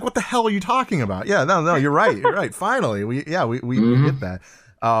 I was like, what the hell are you talking about? Yeah, no, you're right. You're right. Finally, we get that.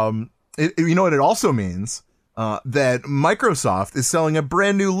 You know what it also means? That Microsoft is selling a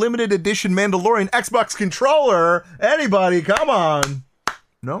brand new limited edition Mandalorian Xbox controller. Anybody, come on.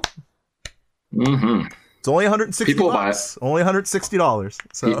 No? Mm-hmm. It's only $160. People buy it. Only $160.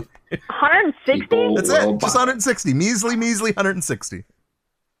 So 160? That's it. Just 160. Measly 160.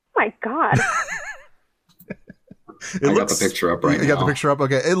 Oh my God. I got the picture up right now. You got the picture up?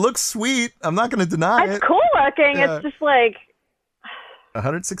 Okay. It looks sweet. I'm not going to deny it. It's cool looking. Yeah. It's just like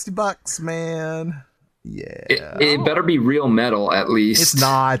 $160, man. Yeah. It better be real metal at least. It's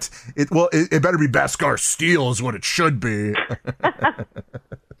not. It better be Beskar steel is what it should be.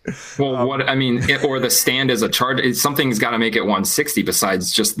 Well, or the stand is a charge. Something's got to make it 160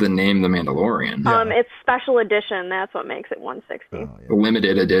 besides just the name, The Mandalorian. Yeah. It's special edition. That's what makes it 160. Oh, yeah.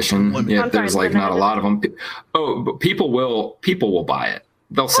 Limited edition. Yeah, there's not a lot of them. Oh, but people will buy it.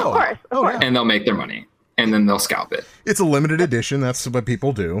 They'll sell it. Of course. And they'll make their money. And then they'll scalp it. It's a limited edition. That's what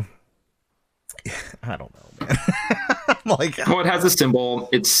people do. I don't know, man. It has a symbol.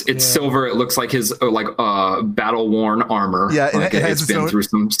 It's silver. It looks like his battle worn armor. Yeah, it's been through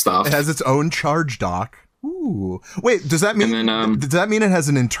some stuff. It has its own charge dock. Ooh, wait. Does that mean it has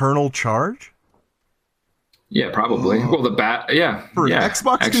an internal charge? Yeah, probably. Well, for an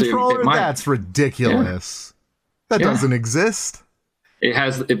Xbox controller, that's ridiculous. Yeah. That doesn't exist.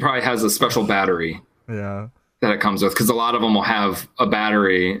 It probably has a special battery. Yeah. That it comes with, because a lot of them will have a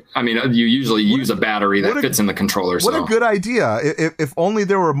battery. I mean, you usually use a battery that fits in the controller. What a good idea. If only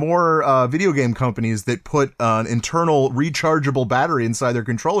there were more video game companies that put an internal rechargeable battery inside their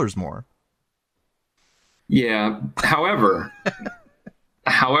controllers more. Yeah. However,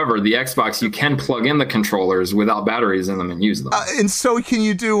 the Xbox, you can plug in the controllers without batteries in them and use them. And so can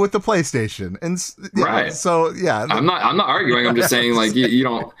you do with the PlayStation. Right. So, yeah. I'm not arguing. I'm just saying, you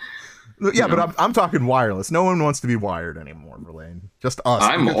don't... Yeah, but I'm talking wireless. No one wants to be wired anymore, Verlaine. Just us.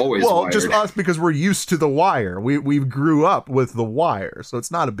 Always wired. Just us because we're used to the wire. We grew up with the wire, so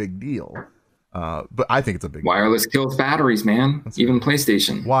it's not a big deal. But I think it's a big wireless deal. Kills batteries, man. Even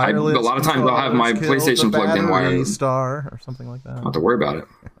PlayStation. Wireless. A lot of times I'll have my PlayStation plugged in wireless. Star or something like that. I don't have to worry about it.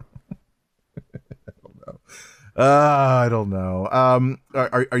 I don't know.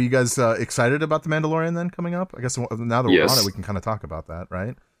 Are you guys excited about The Mandalorian then coming up? I guess now that we're on it, we can kind of talk about that,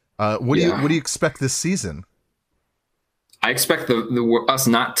 right? What do you expect this season? I expect us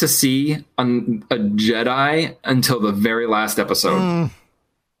not to see a Jedi until the very last episode.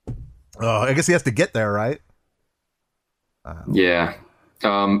 Oh, I guess he has to get there, right? Yeah.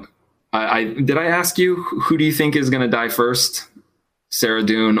 I did I ask you who do you think is going to die first? Sarah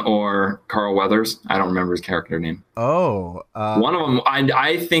Dune or Carl Weathers? I don't remember his character name. Oh, one of them.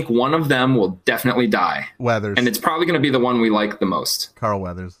 I think one of them will definitely die. Weathers, and it's probably going to be the one we like the most. Carl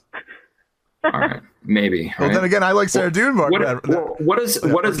Weathers. All right, maybe. Well, right? then again, I like Sarah Dune more. What does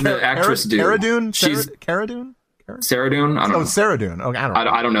the actress do? Cara Dune? She's Cara Dune? Sarah Dune? I don't know. Sarah Dune. Okay,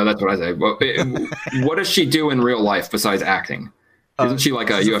 I don't know. That's what I say. Well, what does she do in real life besides acting? Isn't she like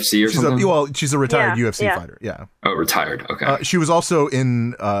a UFC or something? She's a retired UFC fighter. Yeah. Oh, retired. Okay. She was also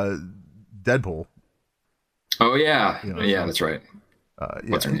in Deadpool. Oh yeah, that's right.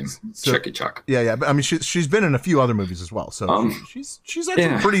 What's her name? Chucky Chuck. Yeah. But I mean, she's been in a few other movies as well. So she's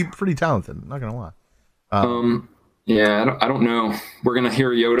actually pretty talented. I'm not gonna lie. Yeah, I don't know. We're gonna hear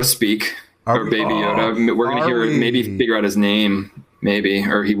Yoda speak, or Baby Yoda. We're gonna hear maybe figure out his name, maybe,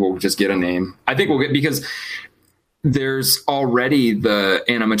 or he will just get a name. I think we'll get, because there's already the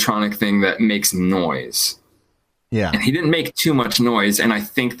animatronic thing that makes noise. Yeah. And he didn't make too much noise, and I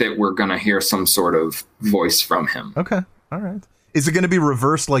think that we're gonna hear some sort of voice from him. Okay. All right. Is it going to be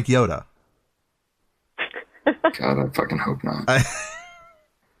reversed like Yoda? God, I fucking hope not.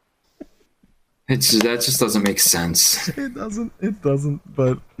 That just doesn't make sense. It doesn't.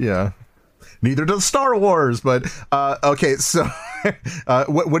 But yeah, neither does Star Wars. But okay, so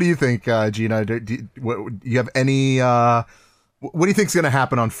what do you think, Gina? Do you have any? What do you think is going to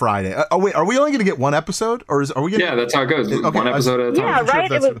happen on Friday? Oh wait, are we only going to get one episode, or are we? Yeah, that's how it goes. Okay, one episode at a time. Yeah, right.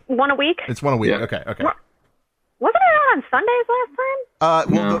 It was one a week. It's one a week. Yeah. Okay. Wasn't it out on Sundays last time?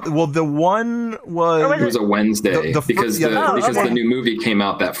 The one was... It was a Wednesday, because the new movie came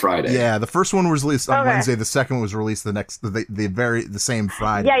out that Friday. Yeah, the first one was released on Wednesday. The second one was released the same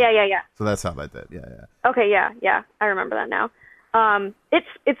Friday. Yeah. So that's how that did. Yeah. Okay, yeah. I remember that now.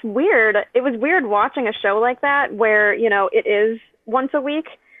 It's weird. It was weird watching a show like that where, it is once a week,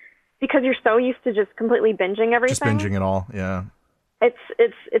 because you're so used to just completely binging everything. Just binging it all, yeah. It's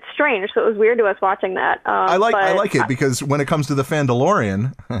strange, so it was weird to us watching that. I like it because when it comes to the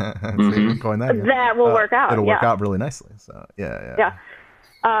Fandalorian, that will work out. It'll work out really nicely. So yeah.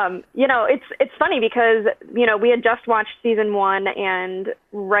 It's funny because we had just watched season 1, and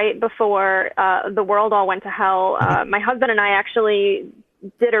right before the world all went to hell, my husband and I actually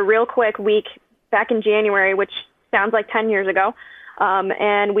did a real quick week back in January, which sounds like 10 years ago,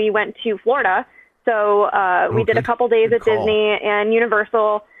 and we went to Florida. So we did a couple days at Disney and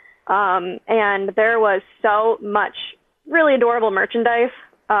Universal, and there was so much really adorable merchandise.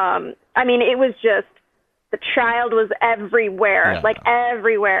 I mean, it was just, the child was everywhere,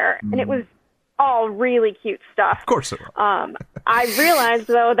 everywhere, and it was all really cute stuff. Of course it was. I realized,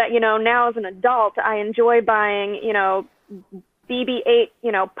 though, that, now as an adult, I enjoy buying, BB-8,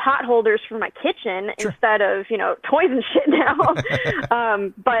 pot holders for my kitchen instead of, toys and shit now.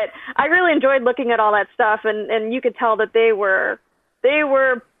 But I really enjoyed looking at all that stuff, and you could tell that they were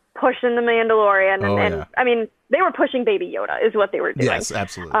pushing the Mandalorian, I mean, they were pushing Baby Yoda is what they were doing. Yes,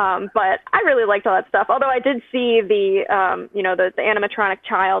 absolutely. But I really liked all that stuff. Although I did see the animatronic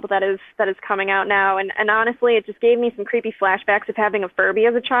child that is coming out now, and honestly, it just gave me some creepy flashbacks of having a Furby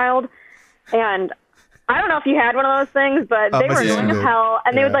as a child, and I don't know if you had one of those things, but they were annoying as hell,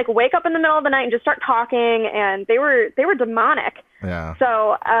 and they would wake up in the middle of the night and just start talking, and they were demonic. Yeah.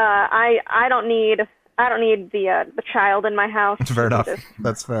 So I don't need the child in my house. Fair enough.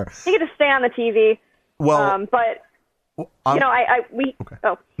 That's fair. You can just stay on the TV. Well, but Okay.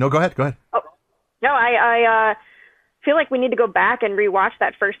 Oh no, go ahead. Oh no, I feel like we need to go back and rewatch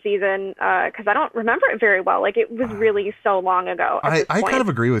that first season because I don't remember it very well. Like, it was really so long ago. I kind of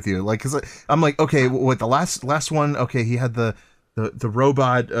agree with you. Like, because I'm like, okay, what the last one? Okay, he had the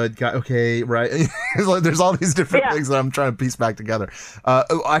robot guy. Okay, right. There's all these different things that I'm trying to piece back together.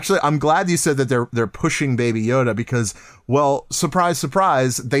 Actually, I'm glad you said that they're pushing Baby Yoda because, well, surprise,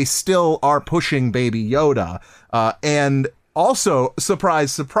 surprise, they still are pushing Baby Yoda, and. Also,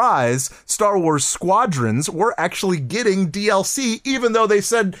 surprise, surprise, Star Wars Squadrons were actually getting DLC, even though they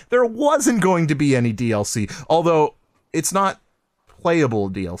said there wasn't going to be any DLC. Although, it's not playable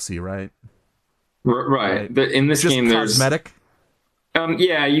DLC, right? Right. In this game, there's... cosmetic?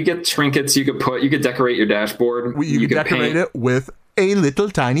 Yeah, you get trinkets you could decorate your dashboard. You could decorate it with a little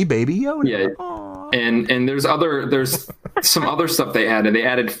tiny Baby Yoda. Yeah. Aww. And there's some other stuff they added. They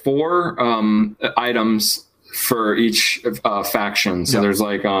added 4 items for each faction. So there's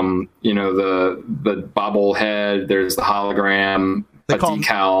the bobblehead, there's the hologram,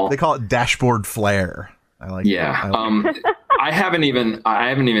 decal. They call it dashboard flare. I like. Yeah. I haven't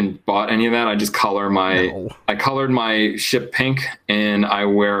even bought any of that. I just I colored my ship pink, and I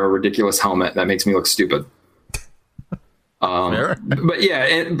wear a ridiculous helmet that makes me look stupid. But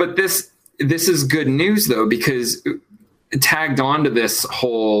yeah, but this is good news though, because tagged on to this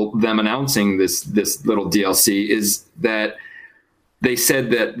whole them announcing this little DLC is that they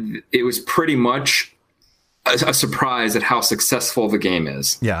said that it was pretty much a surprise at how successful the game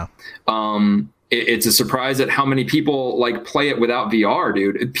is. Yeah. It's a surprise at how many people like play it without VR,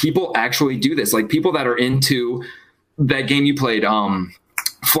 dude. People actually do this. Like people that are into that game you played,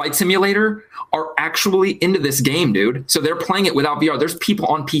 Flight Simulator, are actually into this game, dude. So they're playing it without VR. There's people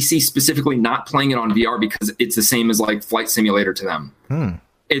on PC specifically not playing it on VR because it's the same as like Flight Simulator to them.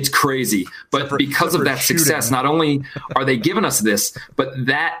 It's crazy. But because of that success, not only are they giving us this, but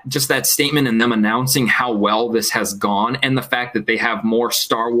that statement and them announcing how well this has gone and the fact that they have more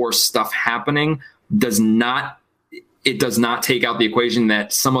Star Wars stuff happening does not take out the equation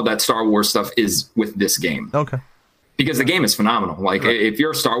that some of that Star Wars stuff is with this game. Okay. Because the game is phenomenal. Like if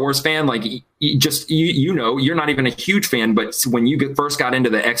you're a Star Wars fan, like you know, you're not even a huge fan, but when you first got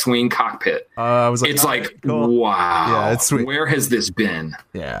into the X-Wing cockpit, I was like, it's like, cool. Wow, yeah, it's sweet. Where has this been?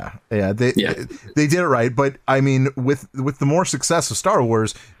 Yeah. They did it right. But I mean, with the more success of Star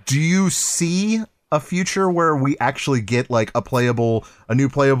Wars, do you see a future where we actually get like a new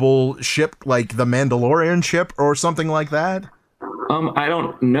playable ship, like the Mandalorian ship or something like that? I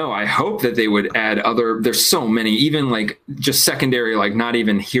don't know. I hope that they would add there's so many, even like just secondary, like not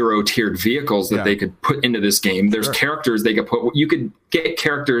even hero tiered vehicles that they could put into this game. There's characters they could you could get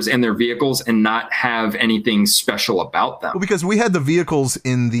characters and their vehicles and not have anything special about them. Well, because we had the vehicles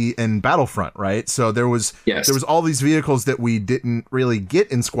in Battlefront, right? So there was all these vehicles that we didn't really get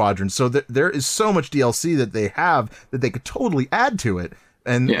in Squadron. So there is so much DLC that they have that they could totally add to it.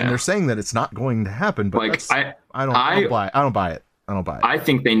 And they're saying that it's not going to happen, but like I don't buy it. I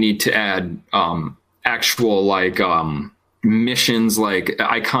think they need to add actual like missions, like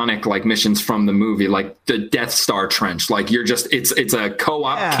iconic like missions from the movie, like the Death Star trench. Like you're just it's a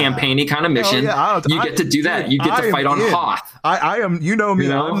co-op campaigny kind of mission. You get to do that. You get to fight on Hoth. I am, you know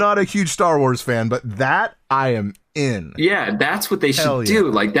me, I'm not a huge Star Wars fan, but that I am in. Yeah, that's what they should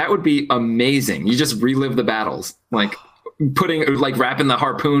do. Like that would be amazing. You just relive the battles. Like wrapping the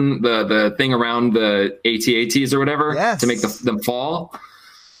harpoon, the thing around the AT-ATs or whatever to make them fall.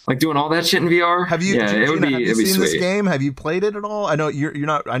 Like doing all that shit in VR. Have you? Yeah, Gina, have you seen this game? Have you played it at all? I know you're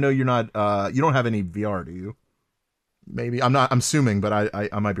not. I know you're not. You don't have any VR, do you? Maybe I'm not. I'm assuming, but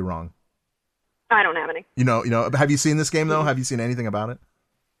I might be wrong. I don't have any. You know. Have you seen this game though? Have you seen anything about it?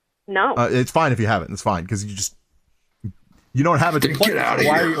 No. It's fine if you haven't. It's fine because you don't have it to play. Get out of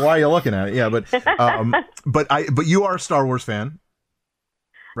here. Why are you looking at it? Yeah, but you are a Star Wars fan,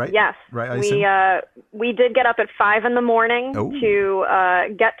 right? Yes. Right. We did get up at 5 a.m.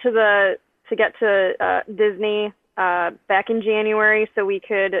 to get to Disney back in January, so we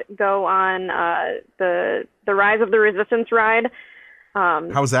could go on the Rise of the Resistance ride.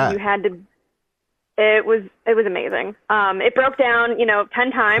 How was that? You had to. It was amazing. It broke down,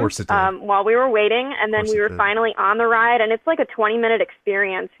 10 times while we were waiting, and then we were finally on the ride, and it's like a 20-minute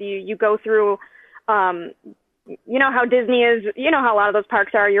experience. You go through, you know how Disney is, you know how a lot of those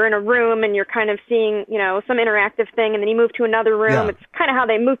parks are. You're in a room and you're kind of seeing, some interactive thing, and then you move to another room. Yeah. It's kind of how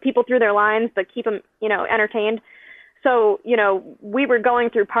they move people through their lines to keep them, entertained. So, we were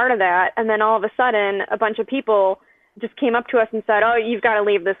going through part of that, and then all of a sudden, a bunch of people just came up to us and said, "Oh, you've got to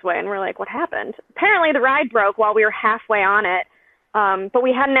leave this way." And we're like, "What happened?" Apparently the ride broke while we were halfway on it, but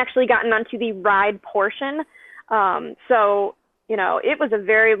we hadn't actually gotten onto the ride portion. So, it was a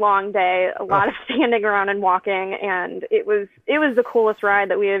very long day, a lot of standing around and walking, and it was the coolest ride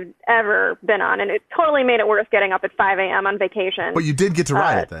that we had ever been on, and it totally made it worth getting up at 5 a.m. on vacation. But you did get to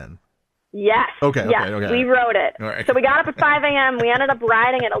ride it then? Yes. Okay. We rode it. Right. So we got up at 5 a.m. We ended up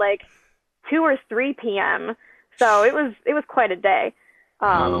riding it at like 2 or 3 p.m., so it was quite a day,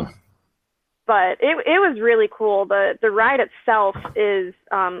 but it was really cool. The ride itself is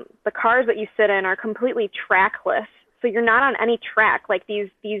the cars that you sit in are completely trackless, so you're not on any track. Like these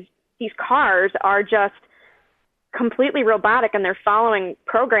cars are just completely robotic, and they're following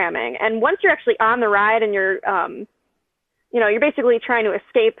programming. And once you're actually on the ride and you're you're basically trying to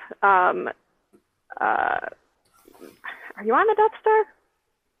escape. Are you on the Death Star?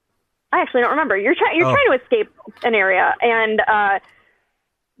 I actually don't remember. You're trying to escape an area, and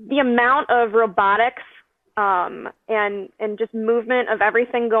the amount of robotics and just movement of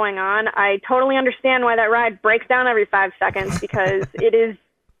everything going on, I totally understand why that ride breaks down every 5 seconds, because it is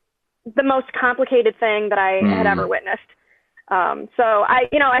the most complicated thing that I had ever witnessed. So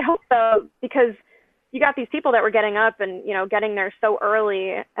I hope so, because you got these people that were getting up and, you know, getting there so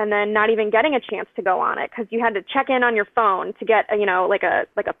early and then not even getting a chance to go on it because you had to check in on your phone to get, you know, like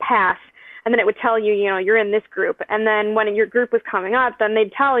a pass. And then it would tell you, you know, you're in this group. And then when your group was coming up, then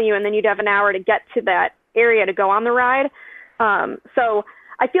they'd tell you, and then you'd have an hour to get to that area to go on the ride. So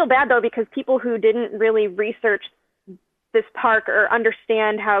I feel bad, though, because people who didn't really research this park or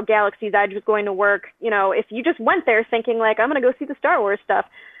understand how Galaxy's Edge was going to work, you know, if you just went there thinking, like, I'm going to go see the Star Wars stuff,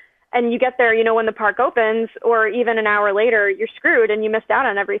 and you get there, you know, when the park opens, or even an hour later, you're screwed and you missed out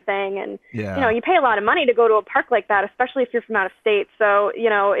on everything. And, you know, you pay a lot of money to go to a park like that, especially if you're from out of state. So, you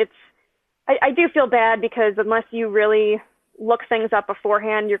know, I do feel bad because unless you really look things up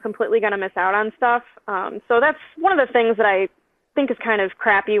beforehand, you're completely going to miss out on stuff. So that's one of the things that I think is kind of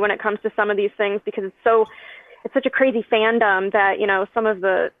crappy when it comes to some of these things, because it's such a crazy fandom that, you know, some of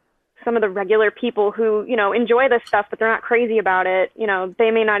the regular people who, you know, enjoy this stuff, but they're not crazy about it, you know,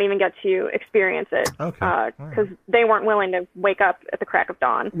 they may not even get to experience it because they weren't willing to wake up at the crack of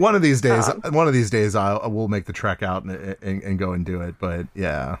dawn. One of these days, I will make the trek out and go and do it. But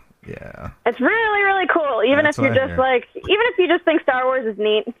yeah. It's really, really cool. Even if you're just like, even if you just think Star Wars is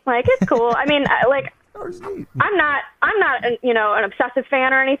neat, like, it's cool. I mean, like, I'm not, you know, an obsessive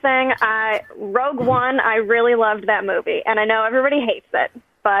fan or anything. Rogue One, I really loved that movie, and I know everybody hates it,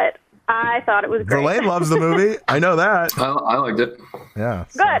 but I thought it was great. Verlaine loves the movie. I know that. I liked it. Yeah.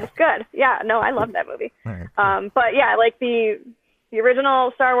 Good. Yeah, no, I loved that movie. Right, cool. But yeah, like the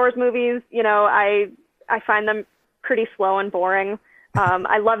original Star Wars movies, you know, I find them pretty slow and boring.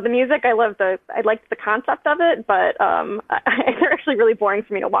 I love the music. I liked the concept of it, but they're actually really boring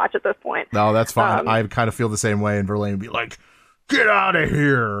for me to watch at this point. No, that's fine. I kind of feel the same way, and Verlaine would be like, "Get out of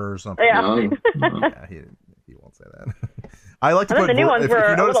here" or something. Yeah, yeah, he won't say that. I like to put. If you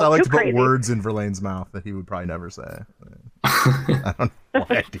notice, I like to put words in Verlaine's mouth that he would probably never say. I don't know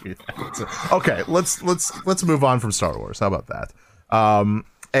why I do that. So, okay, let's move on from Star Wars. How about that?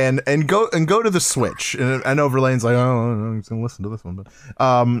 And go to the Switch. And I know Verlaine's like, oh, I'm gonna listen to this one, but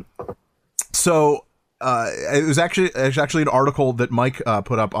so it was actually an article that Mike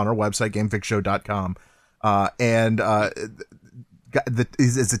put up on our website, GameFixShow.com, and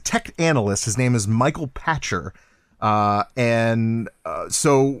is a tech analyst. His name is Michael Patcher, and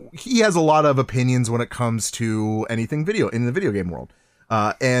so he has a lot of opinions when it comes to anything in the video game world.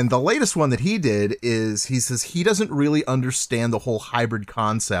 And the latest one that he did is he says he doesn't really understand the whole hybrid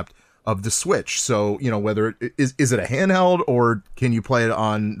concept of the Switch. So, you know, whether is it a handheld or can you play it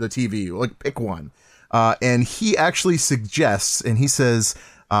on the TV? Like, pick one. And he actually suggests, and he says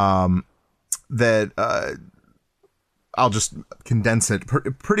that I'll just condense it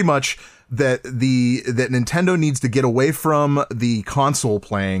pretty much that Nintendo needs to get away from the console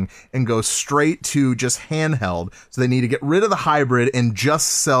playing and go straight to just handheld. So they need to get rid of the hybrid and just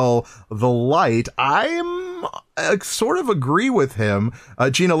sell the Lite. I sort of agree with him.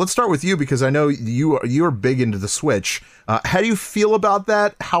 Gina, let's start with you because I know you are big into the Switch. How do you feel about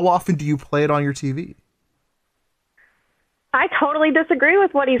that? How often do you play it on your TV? I totally disagree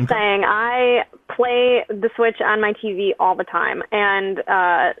with what he's saying. I play the Switch on my TV all the time, and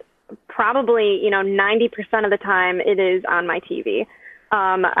probably, 90% of the time it is on my TV.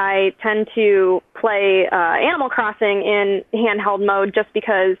 I tend to play Animal Crossing in handheld mode just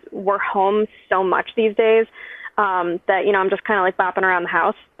because we're home so much these days that, I'm just kind of like bopping around the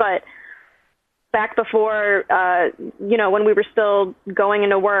house. But back before, when we were still going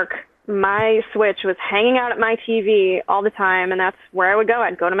into work, my Switch was hanging out at my TV all the time, and that's where I would go.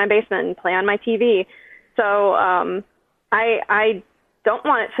 I'd go to my basement and play on my TV. So I don't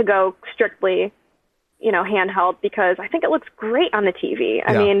want it to go strictly, handheld because I think it looks great on the TV. Yeah.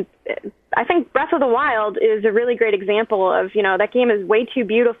 I mean, I think Breath of the Wild is a really great example of, that game is way too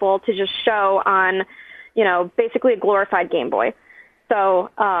beautiful to just show on, basically a glorified Game Boy. So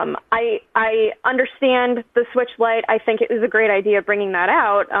I understand the Switch Lite. I think it was a great idea bringing that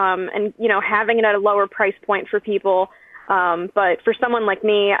out and, having it at a lower price point for people. But for someone like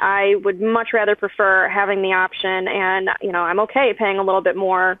me, I would much rather prefer having the option. And, I'm okay paying a little bit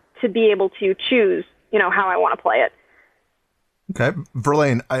more to be able to choose, how I want to play it. Okay.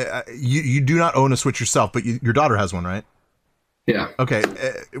 Verlaine, you do not own a Switch yourself, but your daughter has one, right? Yeah. Okay.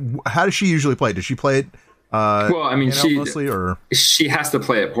 How does she usually play it? Does she play it? Well, I mean, she has to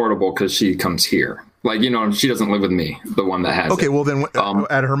play it portable because she comes here. Like, she doesn't live with me, the one that has it. Okay, well then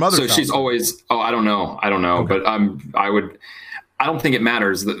at her mother's house. So she's always, I don't know. Okay. But I don't think it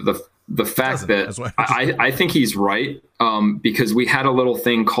matters. The fact that I think he's right because we had a little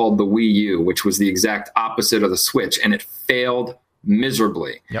thing called the Wii U, which was the exact opposite of the Switch, and it failed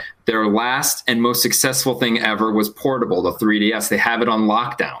miserably. Yep. Their last and most successful thing ever was portable, the 3DS. They have it on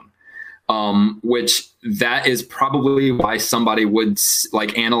lockdown. which that is probably why somebody would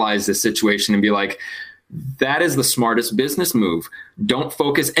like analyze this situation and be like, that is the smartest business move. Don't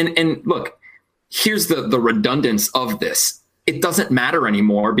focus. And look, here's the redundance of this. It doesn't matter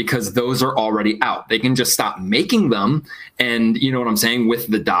anymore because those are already out. They can just stop making them. And you know what I'm saying with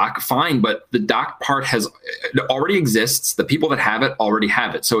the dock, fine. But the dock part already exists. The people that have it already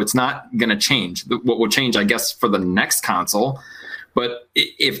have it. So it's not going to change. What will change, I guess, for the next console. But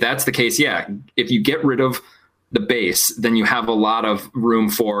if that's the case, yeah, if you get rid of the base, then you have a lot of room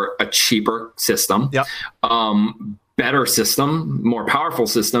for a cheaper system, better system, more powerful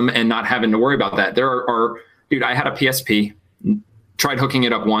system, and not having to worry about that. There are dude, I had a PSP, tried hooking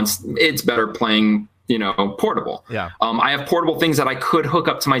it up once. It's better playing, portable. Yeah. I have portable things that I could hook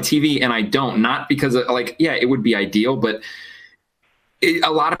up to my TV and I don't, not because it would be ideal, but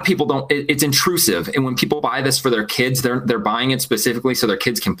a lot of people don't, it's intrusive. And when people buy this for their kids, they're buying it specifically so their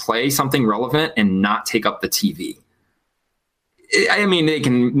kids can play something relevant and not take up the TV. I mean,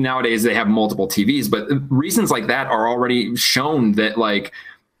 nowadays they have multiple TVs, but reasons like that are already shown that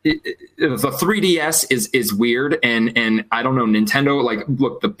the 3DS is weird. And I don't know, Nintendo,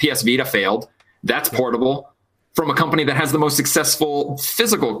 look, the PS Vita failed. That's portable from a company that has the most successful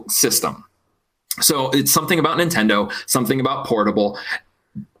physical system. So it's something about Nintendo, something about portable.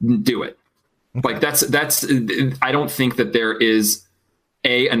 Do it. That's. I don't think that there is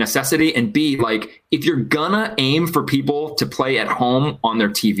a necessity, and B, if you're gonna aim for people to play at home on their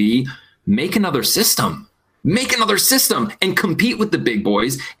TV, make another system. Make another system and compete with the big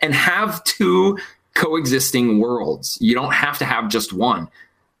boys and have two coexisting worlds. You don't have to have just one.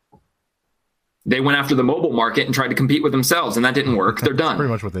 They went after the mobile market and tried to compete with themselves, and that didn't work. They're done.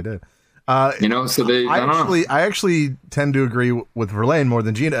 Pretty much what they did. So they. I actually tend to agree with Verlaine more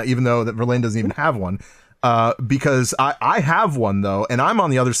than Gina, even though that Verlaine doesn't even have one. Because I have one though, and I'm on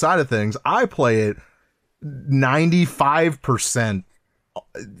the other side of things. I play it 95%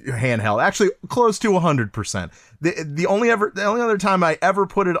 handheld, actually close to 100%. The only other time I ever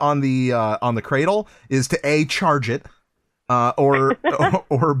put it on the cradle is to charge it.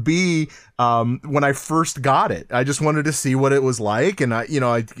 Or B, when I first got it, I just wanted to see what it was like, and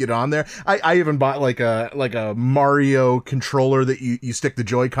I get on there. I even bought like a Mario controller that you stick the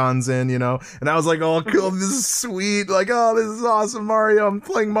Joy-Cons in, and I was like, oh, cool, this is sweet, oh, this is awesome, Mario, I'm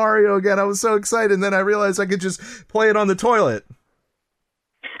playing Mario again. I was so excited, and then I realized I could just play it on the toilet.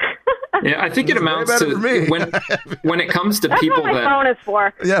 Yeah, I think it amounts to when it comes to people that. That's what my phone is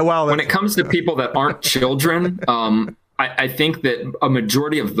for. Yeah, well, when it comes to people that aren't children, I think that a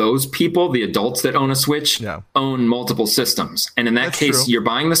majority of those people, the adults that own a Switch, own multiple systems. And in that case, you're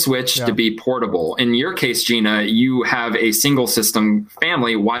buying the Switch to be portable. In your case, Gina, you have a single system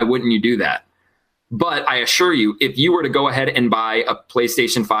family. Why wouldn't you do that? But I assure you, if you were to go ahead and buy a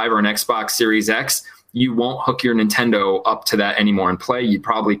PlayStation 5 or an Xbox Series X, you won't hook your Nintendo up to that anymore and play. You'd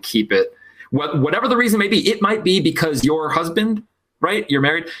probably keep it. Whatever the reason may be, it might be because your husband, right? You're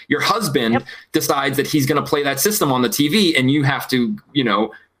married. Your husband decides that he's going to play that system on the TV, and you have to,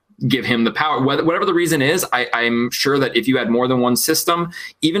 give him the power. Whatever the reason is, I'm sure that if you had more than one system,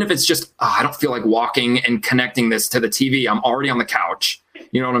 even if it's just, I don't feel like walking and connecting this to the TV, I'm already on the couch.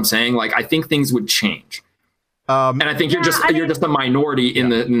 You know what I'm saying? I think things would change. And I think you're just a minority in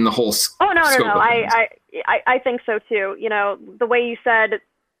the whole. Oh no. I think so too. The way you said,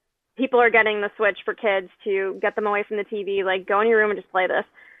 people are getting the Switch for kids to get them away from the TV. Go in your room and just play this.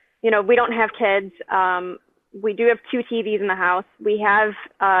 We don't have kids. We do have two TVs in the house. We have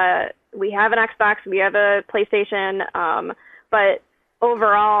an Xbox. We have a PlayStation. But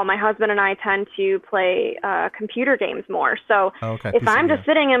overall, my husband and I tend to play computer games more. So if I'm just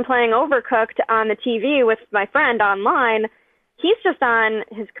sitting and playing Overcooked on the TV with my friend online, he's just on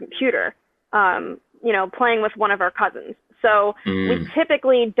his computer, playing with one of our cousins. So we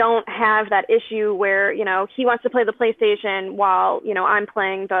typically don't have that issue where, he wants to play the PlayStation while, I'm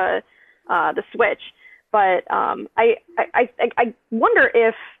playing the Switch. But I wonder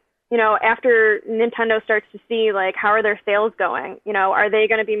if, after Nintendo starts to see, how are their sales going? Are they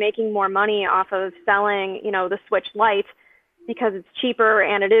going to be making more money off of selling, the Switch Lite because it's cheaper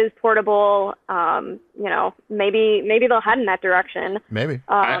and it is portable? Maybe they'll head in that direction. Maybe.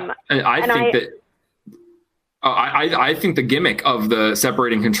 I think the gimmick of the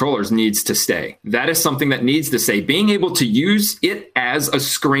separating controllers needs to stay. That is something that needs to stay. Being able to use it as a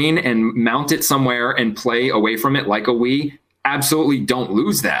screen and mount it somewhere and play away from it like a Wii, absolutely don't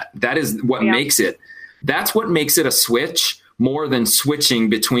lose that. That is what makes it. That's what makes it a Switch more than switching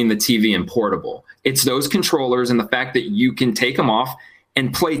between the TV and portable. It's those controllers and the fact that you can take them off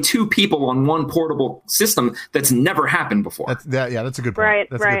and play 2 people on one portable system. That's never happened before. That's a good point. Right,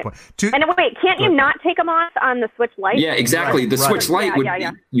 that's right. a good point. And wait, can't you not take them off on the Switch Lite? Yeah, exactly. The Switch Lite,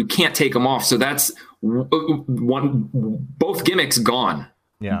 Yeah. you can't take them off. So that's both gimmicks gone.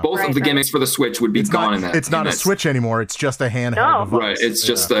 Yeah. Both of the gimmicks for the Switch would be gone in that. It's not a Switch anymore. It's just a handheld device. Right. It's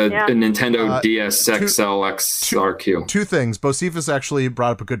just a Nintendo DS XL XRQ. 2 things. Bocephus actually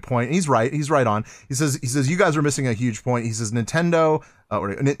brought up a good point. He's right. He's right on. He says you guys are missing a huge point. He says Nintendo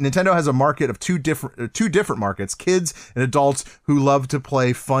has a market of two different markets: kids and adults who love to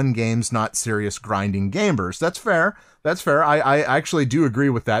play fun games, not serious grinding gamers. That's fair. I actually do agree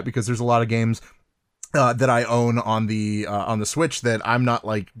with that, because there's a lot of games that I own on the Switch that I'm not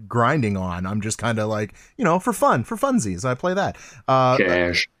like grinding on. I'm just kind of like, for funsies. I play that.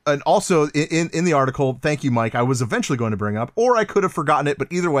 Cash. And also in the article, thank you, Mike, I was eventually going to bring up, or I could have forgotten it, but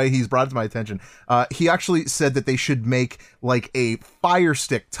either way, he's brought it to my attention. He actually said that they should make like a Fire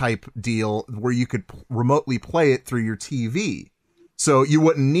Stick type deal where you could remotely play it through your TV. So you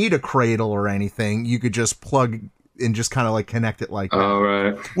wouldn't need a cradle or anything. You could just plug and just kind of like connect it like that. All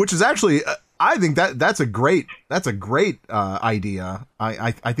right. Which is actually, I think that's a great idea.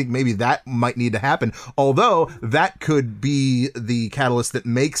 I think maybe that might need to happen. Although that could be the catalyst that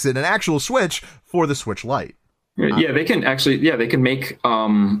makes it an actual Switch for the Switch Lite. Yeah, they can actually. Yeah, they can make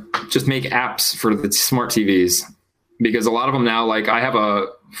just make apps for the smart TVs, because a lot of them now, like I have a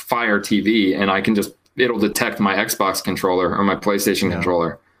Fire TV, and it'll detect my Xbox controller or my PlayStation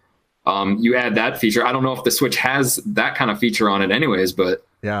controller. You add that feature. I don't know if the Switch has that kind of feature on it anyways, but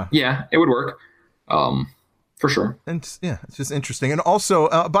yeah, it would work. For sure. And it's just interesting. And also,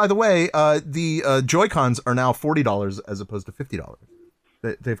 by the way, the Joy-Cons are now $40 as opposed to $50.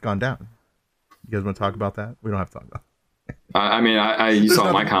 They've gone down. You guys want to talk about that? We don't have to talk about it. You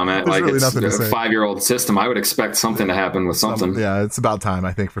saw my comment. Like, really it's a to 5-year-old system. I would expect something to happen with something. It's about time,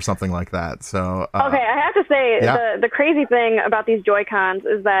 I think, for something like that. So okay, I have to say the crazy thing about these Joy-Cons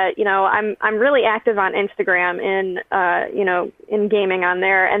is that I'm really active on Instagram in gaming on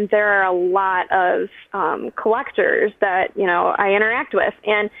there, and there are a lot of collectors that I interact with,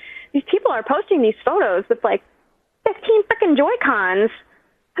 and these people are posting these photos with like 15 freaking Joy-Cons,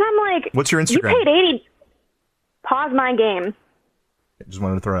 and I'm like, what's your Instagram? You paid $80. Pause my game. I just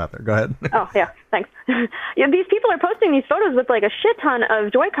wanted to throw it out there. Go ahead. Oh, yeah. Thanks. These people are posting these photos with like a shit ton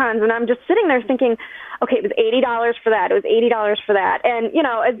of Joy-Cons, and I'm just sitting there thinking, okay, it was $80 for that. It was $80 for that. And,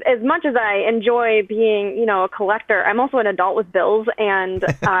 as much as I enjoy being, a collector, I'm also an adult with bills, and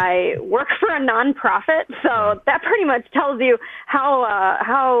I work for a nonprofit. So that pretty much tells you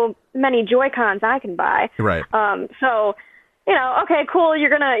how many Joy-Cons I can buy. Right. So, okay, cool. You're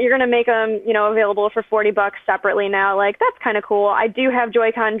gonna make them, available for $40 separately now. Like, that's kind of cool. I do have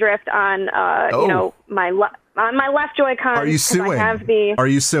Joy-Con drift on, my left Joy-Con. Are you suing? Are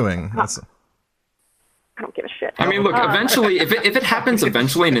you suing? I don't give a shit. I mean, look, eventually, if it happens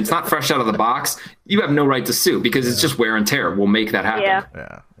eventually and it's not fresh out of the box, you have no right to sue, because it's just wear and tear will make that happen.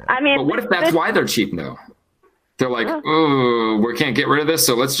 Yeah. I mean, but what if that's why they're cheap though? They're like, oh, we can't get rid of this,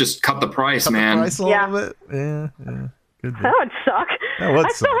 so let's just cut the price, man. The price a little bit. Yeah. That would suck. I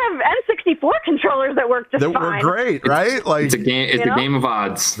still have N64 controllers that work just fine. That work great, right? Like, it's a game. It's a game of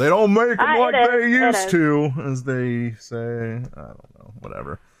odds. They don't make them like they used to, as they say. I don't know.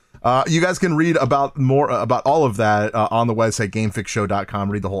 Whatever. You guys can read about all of that on the website gamefixshow.com.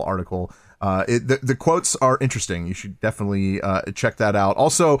 Read the whole article. The quotes are interesting. You should definitely check that out.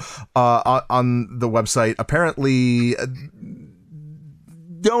 Also, on the website, apparently,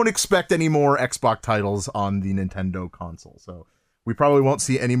 don't expect any more Xbox titles on the Nintendo console. So we probably won't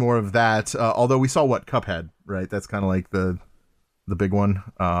see any more of that. Although we saw Cuphead, right? That's kind of like the big one.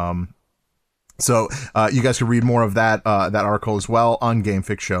 So you guys can read more of that article as well on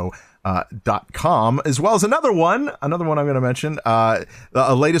GameFixShow.com, as well as another one I'm going to mention, a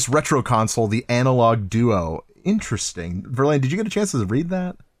latest retro console, the Analog Duo. Interesting. Verlaine, did you get a chance to read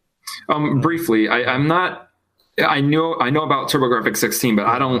that? Briefly. I'm not. I know about TurboGrafx 16, but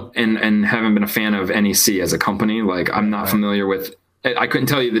I don't and haven't been a fan of NEC as a company. Like, I'm not familiar with. I couldn't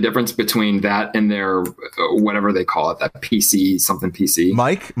tell you the difference between that and their whatever they call it, that PC something PC.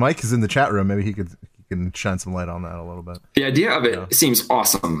 Mike is in the chat room. Maybe he can shine some light on that a little bit. The idea of it seems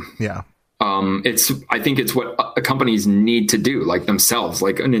awesome. Yeah. I think it's what companies need to do, like themselves.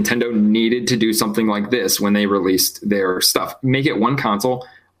 Like Nintendo needed to do something like this when they released their stuff. Make it one console.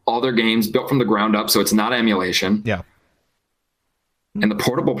 All their games built from the ground up, so it's not emulation. Yeah. And the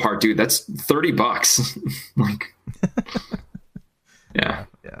portable part, dude, that's $30. Like, yeah.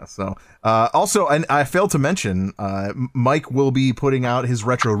 Yeah. So also, and I failed to mention, Mike will be putting out his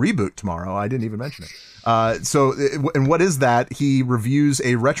retro reboot tomorrow. I didn't even mention it. And what is that? He reviews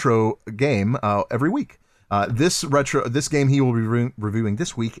a retro game every week. This game he will be reviewing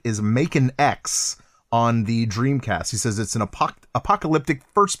this week is Makin' X on the Dreamcast. He says it's an apocalyptic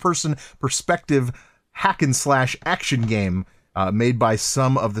first-person perspective hack and slash action game made by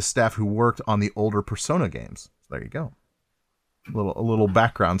some of the staff who worked on the older Persona games. So there you go. A little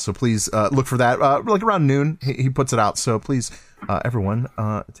background. So please look for that. Like around noon, he puts it out. So please, everyone,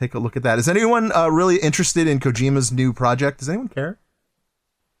 take a look at that. Is anyone really interested in Kojima's new project? Does anyone care?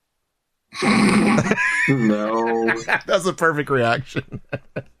 No. That's a perfect reaction.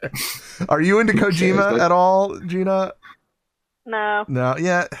 Are you into Kojima at all, Gina? No. No.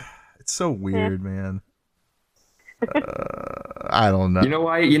 Yeah. It's so weird, man. I don't know. You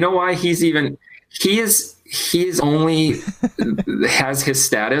know why he is only has his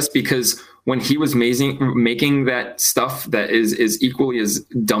status because when he was making that stuff that is equally as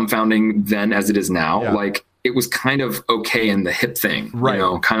dumbfounding then as it is now, like it was kind of okay in the hip thing, right? You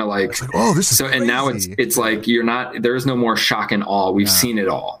know, kind of like oh, this is so. crazy. And now it's like there is no more shock and awe. We've seen it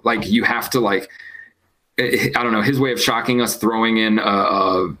all. Like you have to like. I don't know. His way of shocking us, throwing in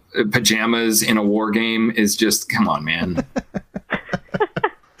pajamas in a war game, is just come on, man.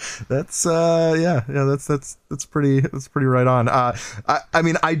 That's that's pretty right on. I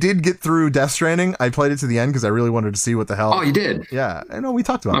mean, I did get through Death Stranding. I played it to the end because I really wanted to see what the hell. Oh, you did? Yeah, I know we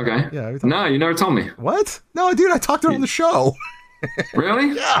talked about. Okay. It. Yeah. No, you never told me. What? No, dude, I talked about it on the show.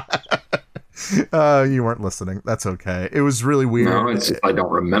 Really? Yeah. You weren't listening. That's okay. It was really weird. No, it's just, I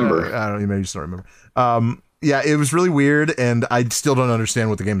don't remember. I don't. Maybe you just don't remember. Yeah, it was really weird, and I still don't understand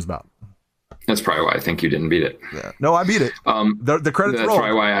what the game's about. That's probably why I think you didn't beat it. Yeah. No, I beat it. The credits rolled. That's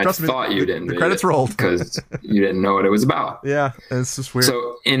probably why I thought you didn't. The credits rolled because you didn't know what it was about. Yeah, it's just weird.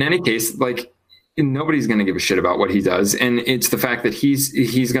 So in any case, like nobody's going to give a shit about what he does, and it's the fact that he's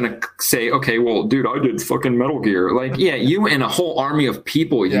going to say, okay, well, dude, I did fucking Metal Gear. Like, yeah, you and a whole army of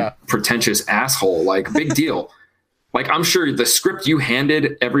people, you pretentious asshole. Like, big deal. Like, I'm sure the script you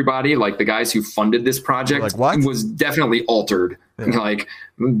handed everybody, like the guys who funded this project, was definitely altered. Yeah. Like,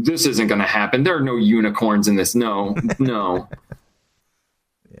 this isn't going to happen. There are no unicorns in this. No. Yeah.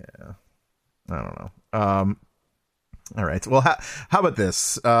 I don't know. All right. Well, how about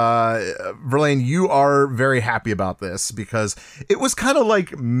this? Verlaine, you are very happy about this because it was kind of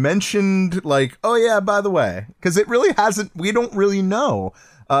like mentioned like, oh, yeah, by the way, because it really hasn't. We don't really know.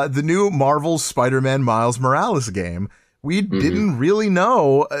 The new Marvel Spider-Man Miles Morales game, we didn't really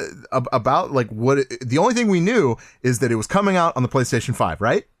know about like the only thing we knew is that it was coming out on the PlayStation 5,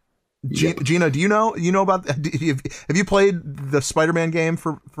 right? Yep. Gina, do you know about have you played the Spider-Man game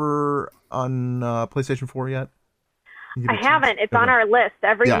for on PlayStation 4 yet? I haven't. It's on our list.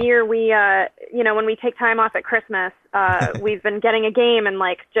 Every year we when we take time off at Christmas, we've been getting a game and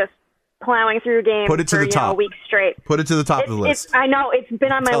like just plowing through games for a week straight. Put it to the top of the list. I know it's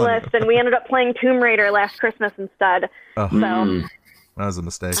been on my list, and we ended up playing Tomb Raider last Christmas instead. Oh. So that was a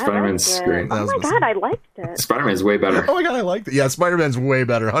mistake. Spider-Man's great. Oh my god, I liked it. Spider-Man's way better. Oh my god, I liked it. Yeah, Spider-Man's way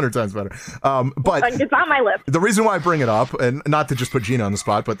better, 100 times better. But it's on my list. The reason why I bring it up, and not to just put Gina on the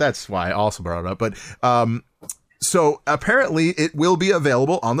spot, but that's why I also brought it up. But so apparently it will be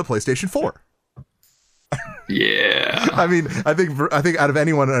available on the PlayStation 4. Yeah. I mean, I think out of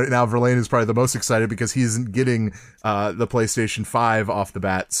anyone now, Verlaine is probably the most excited because he's getting the PlayStation 5 off the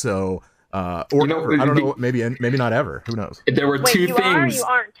bat. So, I don't know, maybe not ever. Who knows? There were two things.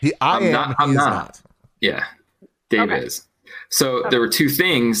 You aren't. I'm not. Yeah, Dave is. So there were two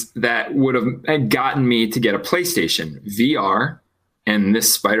things that would have gotten me to get a PlayStation: VR and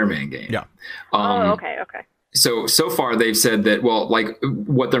this Spider-Man game. Yeah. Okay. So far they've said that, well, like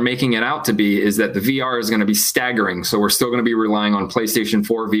what they're making it out to be is that the VR is going to be staggering. So we're still going to be relying on PlayStation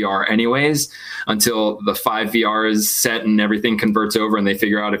 4 VR anyways, until the 5 VR is set and everything converts over and they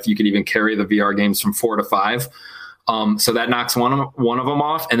figure out if you could even carry the VR games from 4 to 5. So that knocks one of them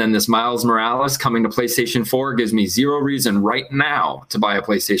off. And then this Miles Morales coming to PlayStation 4 gives me zero reason right now to buy a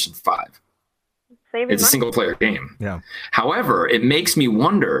PlayStation 5. It's a single player game. Yeah. However, it makes me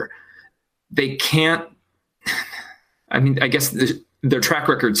wonder, they can't, I mean, I guess their track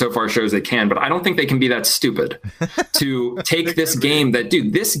record so far shows they can, but I don't think they can be that stupid to take this game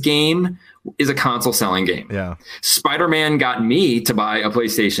this game is a console selling game. Yeah. Spider-Man got me to buy a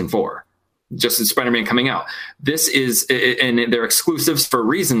PlayStation 4, just as Spider-Man coming out. This is, and they're exclusives for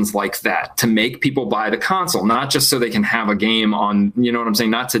reasons like that, to make people buy the console, not just so they can have a game on, you know what I'm saying?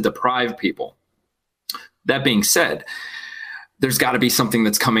 Not to deprive people. That being said, there's got to be something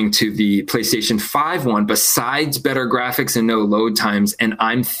that's coming to the PlayStation 5 one besides better graphics and no load times. And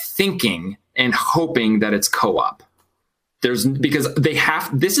I'm thinking and hoping that it's co-op. Because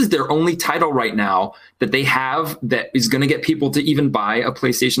this is their only title right now that they have that is going to get people to even buy a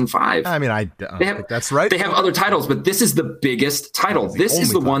PlayStation 5. I mean, I don't think that's right. They have other titles, but this is the biggest title. This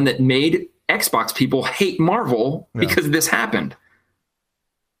is the one that made Xbox people hate Marvel because this happened.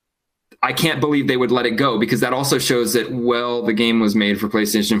 I can't believe they would let it go, because that also shows that, well, the game was made for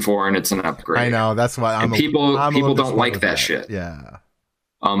PlayStation 4 and it's an upgrade. I know, that's why people don't like that shit. Yeah.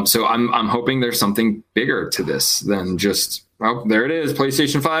 So I'm hoping there's something bigger to this than just, well, there it is,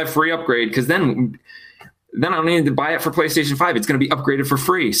 PlayStation 5 free upgrade, because then I don't need to buy it for PlayStation 5. It's going to be upgraded for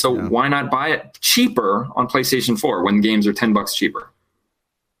free. So why not buy it cheaper on PlayStation 4 when games are $10 cheaper?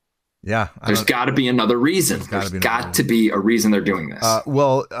 Yeah. There's got to be another reason. There's got to be a reason they're doing this.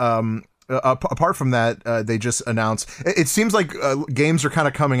 Apart from that, they just announced. It seems like games are kind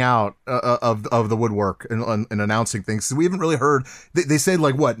of coming out of the woodwork and announcing things. So we haven't really heard. They said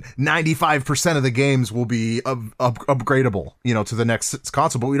 95% of the games will be upgradable, to the next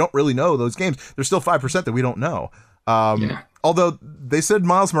console, but we don't really know those games. There's still 5% that we don't know. Although they said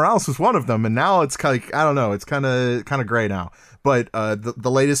Miles Morales was one of them, and now it's kind of, I don't know, it's kind of gray now. But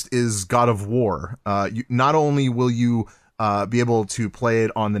the latest is God of War. Not only will you be able to play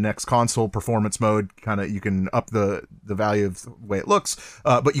it on the next console performance mode, you can up the value of the way it looks,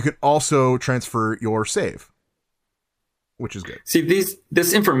 but you can also transfer your save, which is good. See,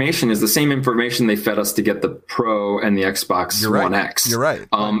 this information is the same information they fed us to get the Pro and the Xbox One X. You're right.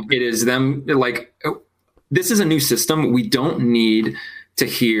 It is them, this is a new system. We don't need to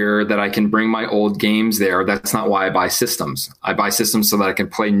hear that I can bring my old games there. That's not why I buy systems. I buy systems so that I can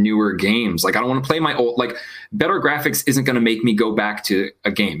play newer games. I don't want to play my old, better graphics isn't going to make me go back to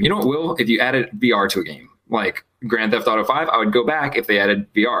a game. You know what will? If you added VR to a game, like Grand Theft Auto 5, I would go back if they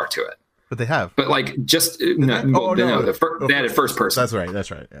added VR to it. But they have. But they added first person.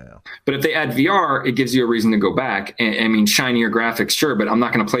 That's right. Yeah. But if they add VR, it gives you a reason to go back. And, I mean, shinier graphics, sure, but I'm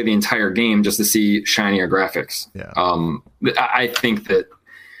not going to play the entire game just to see shinier graphics. Yeah. I think that,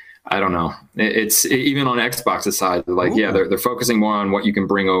 I don't know. It's even on Xbox's side, they're focusing more on what you can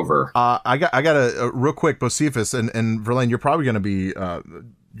bring over. I got a real quick, Bocephus and Verlaine, you're probably going to be,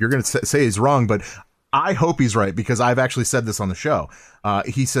 you're going to say he's wrong, but I hope he's right, because I've actually said this on the show.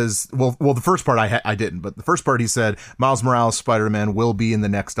 He says, well, the first part I didn't, but the first part he said Miles Morales Spider-Man will be in the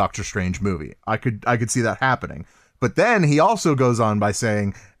next Doctor Strange movie. I could see that happening. But then he also goes on by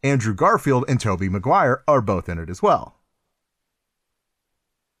saying Andrew Garfield and Tobey Maguire are both in it as well.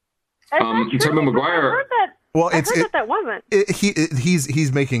 Tobey Maguire. I heard that wasn't.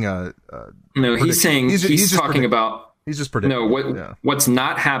 He's making a no. He's saying he's talking about. He's just predicting. No, what's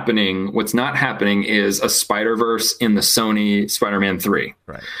not happening? What's not happening is a Spider-Verse in the Sony Spider-Man 3.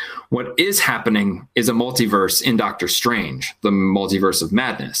 Right. What is happening is a multiverse in Doctor Strange, the Multiverse of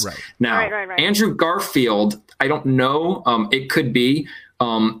Madness. Right. Now, right. Andrew Garfield, I don't know. It could be,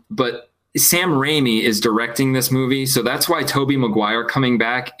 but Sam Raimi is directing this movie, so that's why Tobey Maguire coming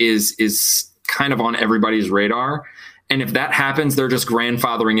back is kind of on everybody's radar. And if that happens, they're just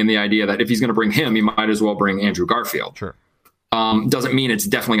grandfathering in the idea that if he's going to bring him, he might as well bring Andrew Garfield. Sure. Doesn't mean it's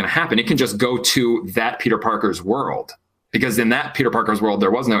definitely going to happen. It can just go to that Peter Parker's world, because in that Peter Parker's world,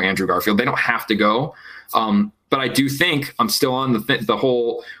 there was no Andrew Garfield. They don't have to go. But I do think I'm still on the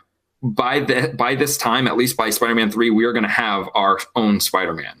whole, by this time, at least by Spider-Man 3, we are going to have our own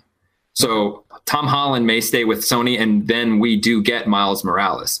Spider-Man. So Tom Holland may stay with Sony, and then we do get Miles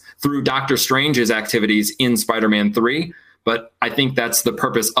Morales through Doctor Strange's activities in Spider-Man 3. But I think that's the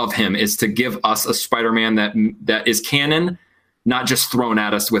purpose of him, is to give us a Spider-Man that is canon, not just thrown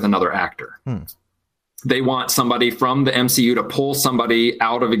at us with another actor. They want somebody from the MCU to pull somebody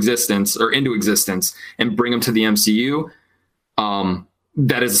out of existence or into existence and bring them to the MCU.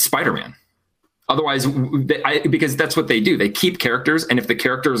 That is Spider-Man. Otherwise, because that's what they do. They keep characters, and if the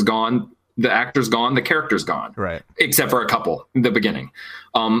character is gone, the actor's gone, the character's gone. Right. Except for a couple in the beginning.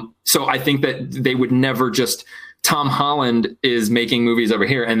 So I think that they would never just, Tom Holland is making movies over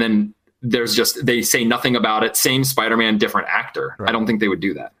here, and then they say nothing about it. Same Spider-Man, different actor. Right. I don't think they would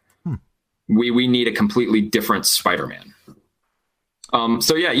do that. We need a completely different Spider-Man.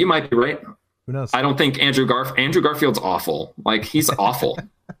 So yeah, you might be right. Who knows? I don't think Andrew Garfield's awful. He's awful.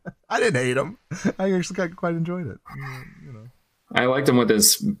 I didn't hate him. I actually quite enjoyed it. I liked him with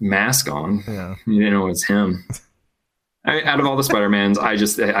his mask on. Yeah. You didn't know it was him. Out of all the Spider-Mans, I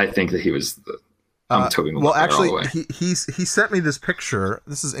think that he was Tobey Maguire. Well, actually, all the way. he sent me this picture.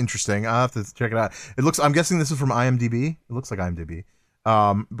 This is interesting. I'll have to check it out. I'm guessing this is from IMDb. It looks like IMDb.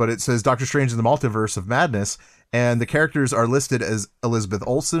 But it says Doctor Strange in the Multiverse of Madness, and the characters are listed as Elizabeth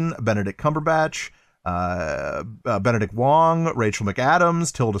Olsen, Benedict Cumberbatch, Benedict Wong, Rachel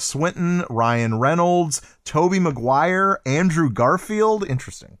McAdams, Tilda Swinton, Ryan Reynolds, Tobey Maguire, Andrew Garfield.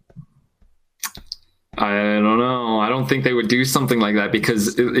 Interesting. I don't know. I don't think they would do something like that,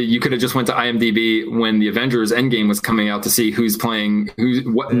 because you could have just went to IMDb when the Avengers Endgame was coming out to see who's playing,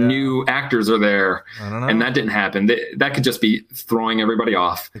 what new actors are there. I don't know. And that didn't happen. That could just be throwing everybody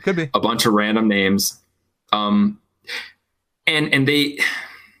off. It could be a bunch of random names. And they,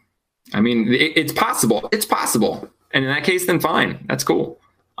 I mean, it's possible. It's possible. And in that case, then fine. That's cool.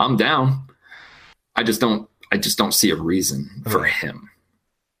 I'm down. I just don't see a reason for him.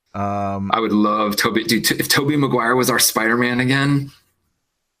 I would love Toby. Dude, if Tobey Maguire was our Spider-Man again,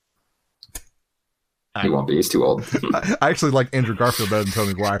 he won't be. He's too old. I actually like Andrew Garfield better than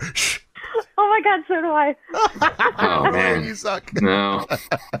Tobey Maguire. Shh. Oh my God, so do I. Oh man, you suck. No.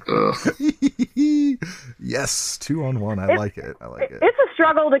 Yes, 2-on-1. I like it. It's a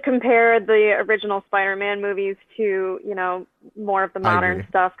struggle to compare the original Spider-Man movies to, more of the modern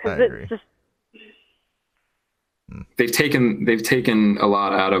stuff, because it's just. They've taken a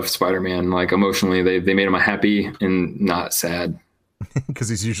lot out of Spider-Man. Like emotionally, they made him happy and not sad. Because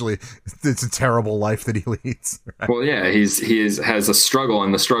it's a terrible life that he leads. Right? Well, yeah, he has a struggle,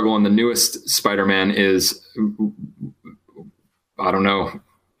 and the struggle in the newest Spider-Man is, I don't know.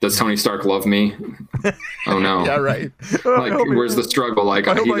 Does Tony Stark love me? Oh no. Yeah, right. Like, where's the struggle? Like,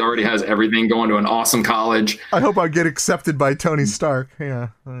 he already has everything, going to an awesome college. I hope I get accepted by Tony Stark.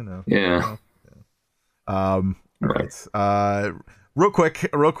 Yeah, I know. Yeah. Right. Real quick.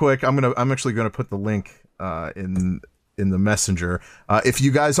 I'm actually gonna put the link in the messenger. If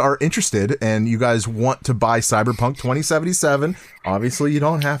you guys are interested and you guys want to buy Cyberpunk 2077, obviously you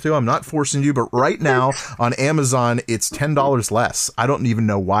don't have to. I'm not forcing you, but right now on Amazon it's $10 less. I don't even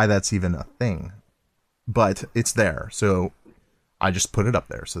know why that's even a thing, but it's there. So I just put it up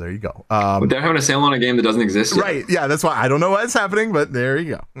there. So there you go. But they're having a sale on a game that doesn't exist yet. Right. Yeah, that's why I don't know what's happening, but there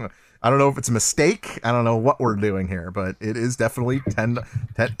you go. I don't know if it's a mistake. I don't know what we're doing here, but it is definitely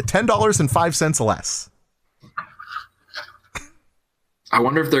 $10.05 less. I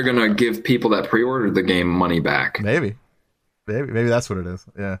wonder if they're going to give people that pre-ordered the game money back. Maybe that's what it is.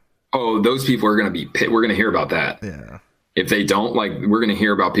 Yeah. Oh, those people are going to be we're going to hear about that. Yeah. If they don't, like, we're going to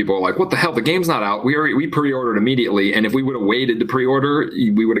hear about people like, what the hell? The game's not out. We pre-ordered immediately. And if we would have waited to pre-order,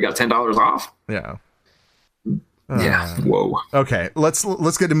 we would have got $10 off. Yeah. Yeah. Whoa. Okay. Let's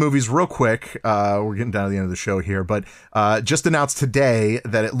get to movies real quick. We're getting down to the end of the show here, but just announced today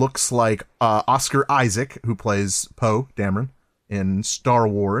that it looks like Oscar Isaac, who plays Poe Dameron in Star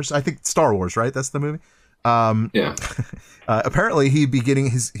Wars. I think Star Wars, right? That's the movie. Yeah. Apparently he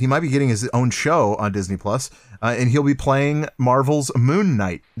might be getting his own show on Disney Plus, and he'll be playing Marvel's Moon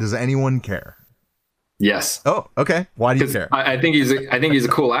Knight. Does anyone care? Yes. Oh, okay. Why do you care? I think he's a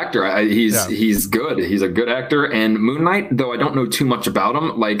cool actor. He's good. He's a good actor. And Moon Knight, though I don't know too much about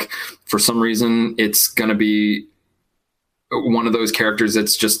him, like, for some reason it's gonna be one of those characters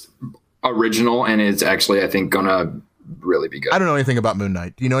that's just original, and it's actually, I think, gonna really be good. I don't know anything about Moon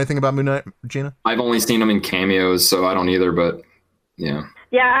Knight. Do you know anything about Moon Knight, Gina? I've only seen him in cameos, so I don't either, but yeah.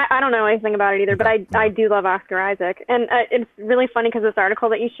 Yeah, I don't know anything about it either, but I do love Oscar Isaac. And it's really funny because this article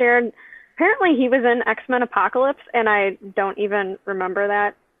that you shared, apparently he was in X-Men Apocalypse, and I don't even remember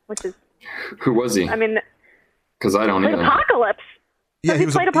that, which is... Who was he? I mean... Because I don't even... Apocalypse! Yeah, he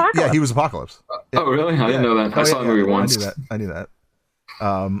played Apocalypse. Yeah, he was Apocalypse. Oh, really? I didn't know that. I saw the movie once. I knew that.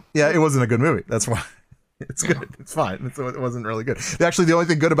 Yeah, it wasn't a good movie. That's why. It's good. It's fine. It wasn't really good. Actually, the only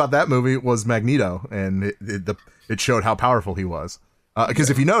thing good about that movie was Magneto, and it showed how powerful he was. Because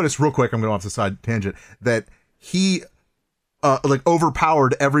if you notice, real quick, I'm going off the side tangent, that he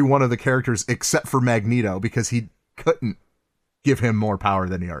overpowered every one of the characters except for Magneto, because he couldn't give him more power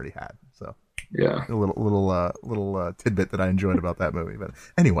than he already had. So yeah, a little tidbit that I enjoyed about that movie. But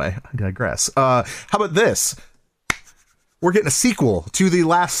anyway, I digress. How about this? We're getting a sequel to The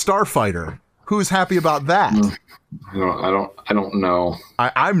Last Starfighter. Who's happy about that? I don't know.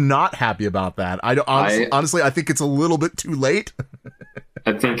 I'm not happy about that. Honestly, I think it's a little bit too late.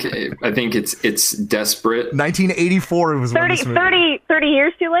 I think it's desperate. 1984 was 30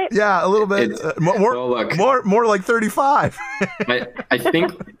 years too late. Yeah, a little bit. More like 35. I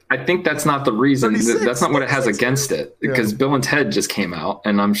think that's not the reason. That's not what it has against it. Because Bill and Ted just came out,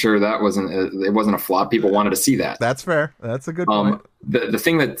 and I'm sure that wasn't a flop. People wanted to see that. That's fair. That's a good point. The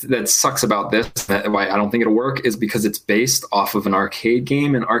thing that sucks about this, why I don't think it'll work, is because it's based off of an arcade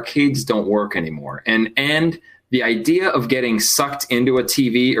game, and arcades don't work anymore. And the idea of getting sucked into a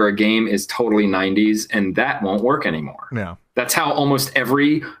TV or a game is totally 90s, and that won't work anymore. Yeah. That's how almost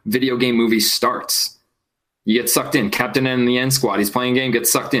every video game movie starts. You get sucked in. Captain N and the N Squad, he's playing a game,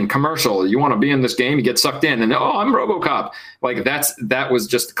 gets sucked in. Commercial, you want to be in this game, you get sucked in. And I'm RoboCop. Like that was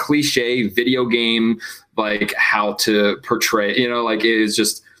just cliche video game, like how to portray, like it is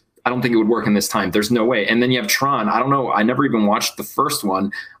just, I don't think it would work in this time. There's no way. And then you have Tron. I don't know. I never even watched the first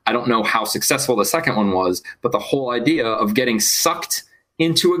one. I don't know how successful the second one was, but the whole idea of getting sucked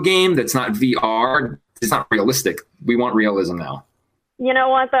into a game that's not VR, it's not realistic. We want realism now. You know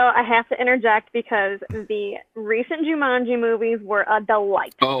what, though? I have to interject because the recent Jumanji movies were a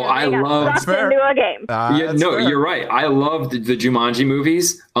delight. Oh, I love into a game. You're right. I loved the Jumanji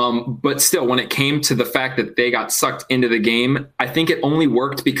movies, but still, when it came to the fact that they got sucked into the game, I think it only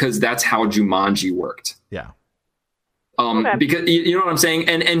worked because that's how Jumanji worked. Yeah. Okay. Because you know what I'm saying,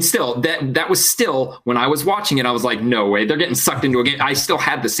 and still that was still, when I was watching it, I was like, no way, they're getting sucked into a game. I still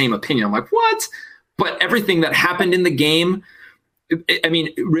had the same opinion. I'm like, what? But everything that happened in the game, I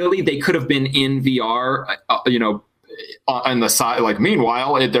mean, really, they could have been in VR, on the side. Like,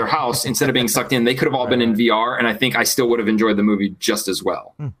 meanwhile, at their house, instead of being sucked in, they could have all been in VR, and I think I still would have enjoyed the movie just as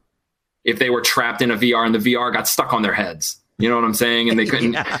well if they were trapped in a VR and the VR got stuck on their heads. You know what I'm saying? And they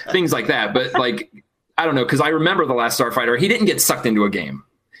couldn't things like that. But like, I don't know, because I remember The Last Starfighter. He didn't get sucked into a game,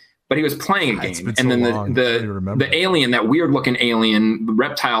 but he was playing a game, and then the alien, that weird looking alien,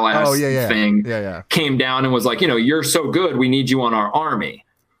 reptile ass thing, came down and was like, you're so good, we need you on our army.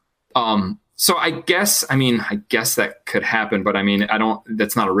 So I guess that could happen, but I mean,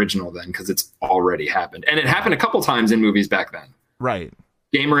 that's not original then, because it's already happened, and it happened a couple times in movies back then. Right.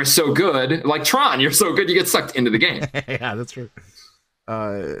 Gamer is so good, like Tron, you're so good, you get sucked into the game. Yeah, that's true.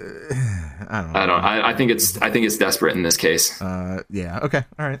 I think it's desperate in this case. Yeah. Okay.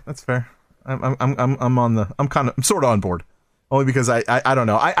 All right. That's fair. I'm sort of on board, only because I don't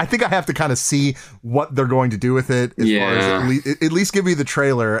know. I think I have to kind of see what they're going to do with it. As far as at least give me the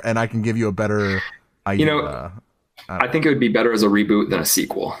trailer, and I can give you a better idea. I think it would be better as a reboot than a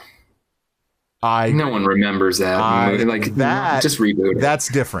sequel. No one remembers that. Just reboot it. That's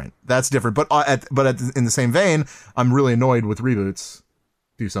different. But in the same vein, I'm really annoyed with reboots.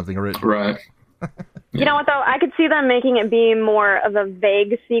 Do something original. Right. You know what, though? I could see them making it be more of a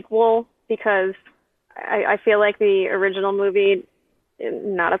vague sequel, because I feel like the original movie,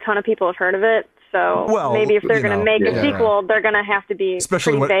 not a ton of people have heard of it. So maybe if they're going to make a sequel, they're going to have to be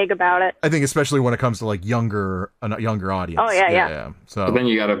pretty vague about it. I think especially when it comes to like a younger audience. Oh, yeah. So but then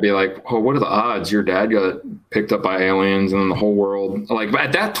you got to be like, oh, what are the odds your dad got picked up by aliens and then the whole world? Like,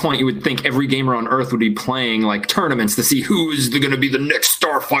 at that point, you would think every gamer on Earth would be playing like tournaments to see who's going to be the next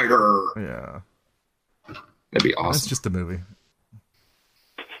Starfighter. Yeah. That'd be awesome. That's just a movie.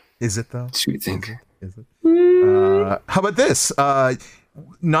 Is it, though? What do you think? Is it? How about this?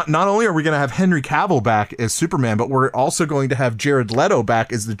 Not only are we going to have Henry Cavill back as Superman, but we're also going to have Jared Leto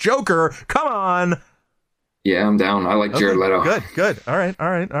back as the Joker. Come on. Yeah, I'm down. I like Jared Leto. Good. All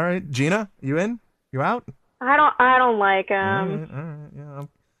right. Gina, you in? You out? I don't like him. All right. Yeah.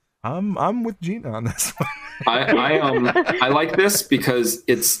 I'm with Gina on this one. I like this because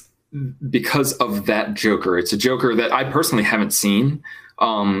it's because of that Joker. It's a Joker that I personally haven't seen.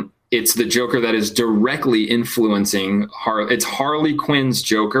 It's the Joker that is directly influencing Harley. It's Harley Quinn's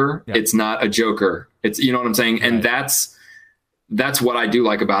Joker. Yeah. It's not a Joker. It's, you know what I'm saying? Right. And that's what I do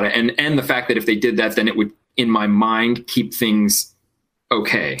like about it. And the fact that if they did that, then it would, in my mind, keep things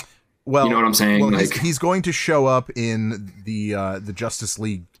okay. Well, you know what I'm saying? Well, he's going to show up in the Justice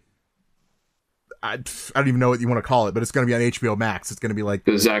League. I don't even know what you want to call it, but it's going to be on HBO Max. It's going to be like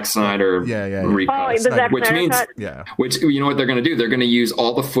the Zack Snyder recut. Which means, you know what they're going to do? They're going to use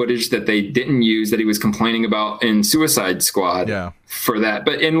all the footage that they didn't use that he was complaining about in Suicide Squad for that.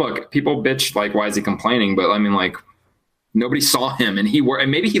 And look, people bitch like, why is he complaining? But I mean, like, nobody saw him, and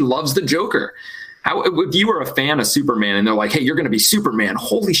maybe he loves the Joker. How, if you were a fan of Superman and they're like, hey, you're going to be Superman.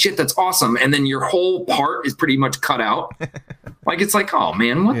 Holy shit, that's awesome. And then your whole part is pretty much cut out. Like, it's like, oh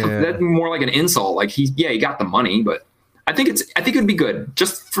man, that's more like an insult. Like he got the money, but I think it'd be good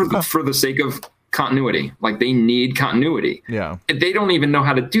just for the sake of continuity. Like, they need continuity. Yeah. They don't even know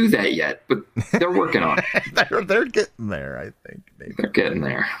how to do that yet, but they're working on it. they're getting there, I think. Maybe. They're getting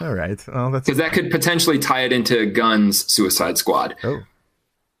there. All right. Well, that's because that could potentially tie it into Gunn's Suicide Squad. Oh.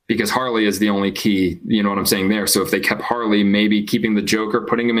 Because Harley is the only key, you know what I'm saying there. So if they kept Harley, maybe keeping the Joker,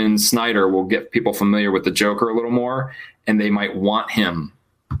 putting him in Snyder will get people familiar with the Joker a little more, and they might want him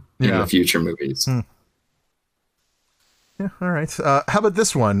in the future movies. Yeah, all right. How about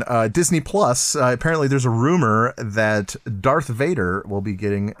this one? Disney Plus. Apparently, there's a rumor that Darth Vader will be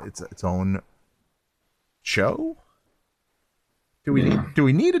getting its own show. Do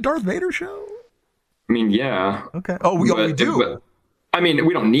we need a Darth Vader show? mean, yeah. Okay. Oh, we do. But, I mean,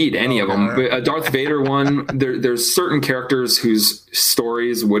 we don't need any of them. But a Darth Vader one, there's certain characters whose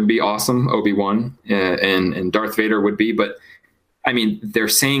stories would be awesome. Obi-Wan and Darth Vader would be, but I mean, they're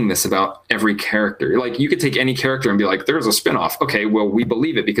saying this about every character. Like, you could take any character and be like, there's a spinoff. Okay, well, we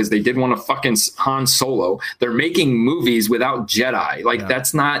believe it because they did one of fucking Han Solo. They're making movies without Jedi. Like,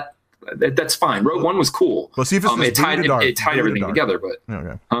 that's fine. Rogue One was cool. It tied everything together, but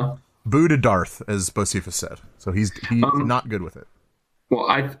huh? Boo to Darth, as Bocephus said. So he's not good with it. Well,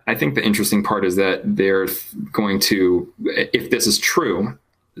 I think the interesting part is that they're going to, if this is true,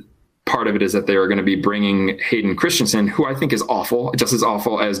 part of it is that they are going to be bringing Hayden Christensen, who I think is awful, just as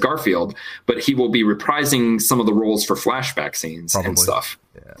awful as Garfield, but he will be reprising some of the roles for flashback scenes and stuff.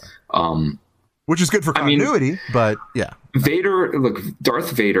 Yeah. Which is good for continuity, but yeah.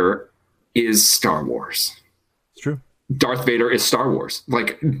 Darth Vader is Star Wars. It's true. Darth Vader is Star Wars.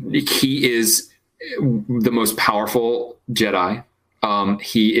 Like, he is the most powerful Jedi.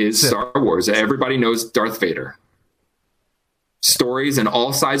 He is Star Wars. Everybody knows Darth Vader. Stories and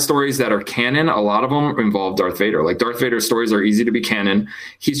all side stories that are canon, a lot of them involve Darth Vader. Like, Darth Vader's stories are easy to be canon.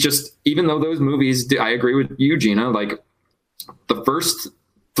 He's just, even though those movies, I agree with you, Gina, like the first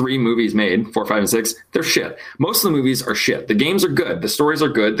 3 movies made, 4, 5, and 6, they're shit. Most of the movies are shit. The games are good. The stories are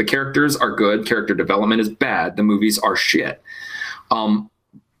good. The characters are good. Character development is bad. The movies are shit.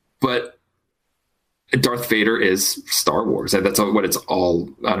 But Darth Vader is Star Wars. That's what it's all.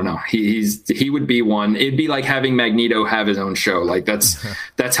 I don't know. He would be one. It'd be like having Magneto have his own show. Like, that's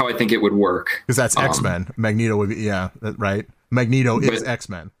how I think it would work. Because that's X-Men. Magneto would be, right? Magneto is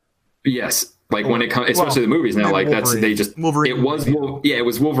X-Men. Yes. Like, when it comes, especially the movies now, like Wolverine. Wolverine. It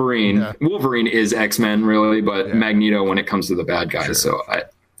was Wolverine. Yeah. Wolverine is X-Men, really, but Magneto when it comes to the bad guys. Sure. So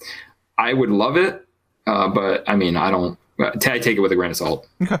I would love it, but I mean, I don't. I take it with a grain of salt.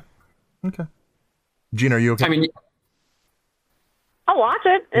 Okay. Gina, are you okay? I mean, I'll watch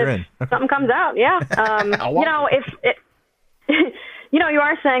it if something comes out. Yeah. You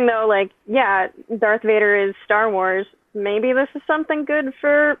are saying though, like, yeah, Darth Vader is Star Wars. Maybe this is something good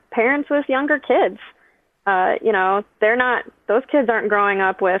for parents with younger kids. Those kids aren't growing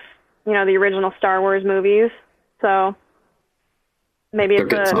up with, the original Star Wars movies. So maybe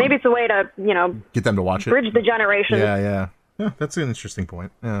it's a way to, get them to watch it. Bridge the generation. Yeah, that's an interesting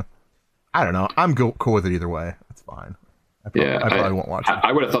point. Yeah. I don't know. I'm cool with it either way. That's fine. I probably won't watch it.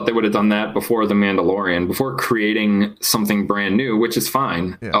 I would have thought they would have done that before The Mandalorian, before creating something brand new, which is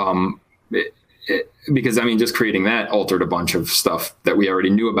fine. Yeah. Because, I mean, just creating that altered a bunch of stuff that we already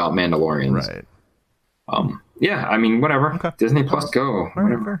knew about Mandalorians. Right. Yeah, I mean, whatever. Okay. Disney Plus, go. All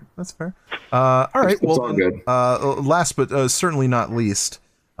right, fair. That's fair. All right. It's all good. Last but certainly not least,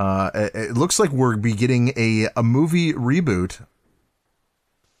 it looks like we're be getting a movie reboot.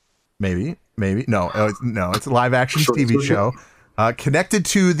 Maybe. No, it's a live action TV show connected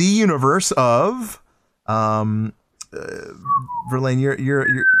to the universe of Verlaine.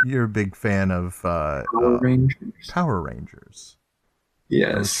 You're a big fan of Power Rangers.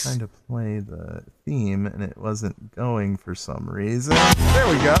 Yes. I was trying to play the theme and it wasn't going for some reason. There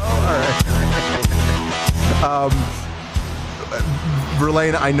we go. All right.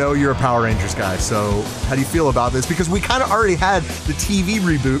 Verlaine, I know you're a Power Rangers guy, so how do you feel about this? Because we kind of already had the TV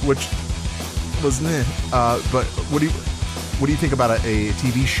reboot, which was but what do you think about a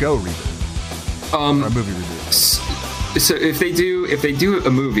TV show reboot? Or a movie reboot? So if they do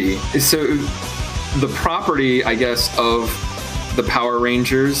a movie, so the property, I guess, of the Power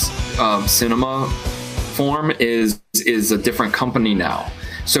Rangers cinema form is a different company now.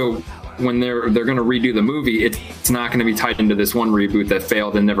 So when they're going to redo the movie, it's not going to be tied into this one reboot that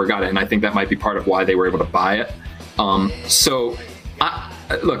failed and never got it. And I think that might be part of why they were able to buy it.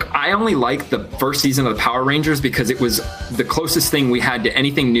 I only liked the first season of the Power Rangers because it was the closest thing we had to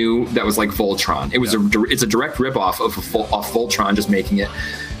anything new that was like Voltron. It was it's a direct ripoff of Voltron, just making it.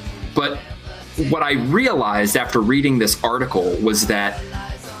 But what I realized after reading this article was that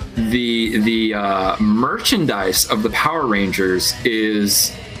the merchandise of the Power Rangers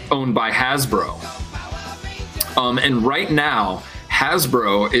is owned by Hasbro. And right now,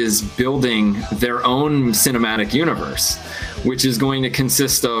 Hasbro is building their own cinematic universe, which is going to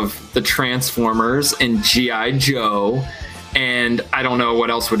consist of the Transformers and G.I. Joe, and I don't know what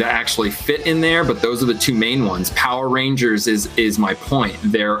else would actually fit in there, but those are the two main ones. Power Rangers is my point.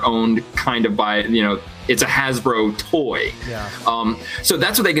 They're owned kind of by, it's a Hasbro toy. Yeah. So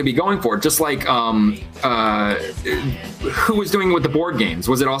that's what they could be going for. Just like who was doing it with the board games?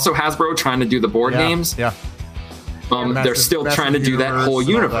 Was it also Hasbro trying to do the board games? Yeah. They're still trying to do that whole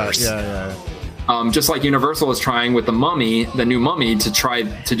universe. Yeah. Just like Universal is trying with the new Mummy, to try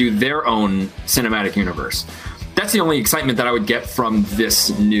to do their own cinematic universe. That's the only excitement that I would get from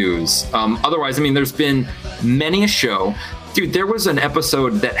this news. Otherwise, I mean, there's been many a show. Dude, there was an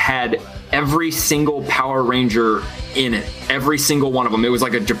episode that had every single Power Ranger in it. Every single one of them. It was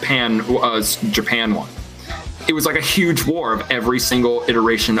like a Japan one. It was like a huge war of every single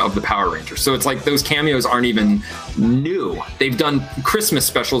iteration of the Power Rangers. So it's like those cameos aren't even new. They've done Christmas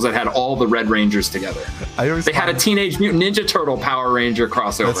specials that had all the Red Rangers together. They had a Teenage Mutant Ninja Turtle Power Ranger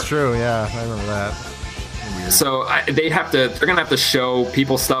crossover. That's true, yeah. I remember that. Weird. So they're gonna have to show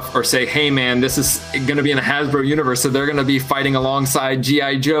people stuff or say, hey man, this is gonna be in the Hasbro universe, so they're gonna be fighting alongside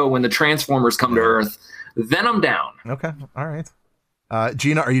G.I. Joe when the Transformers come to Earth. Then I'm down. Okay, all right.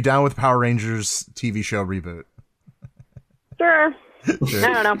 Gina, are you down with Power Rangers TV show reboot? Sure.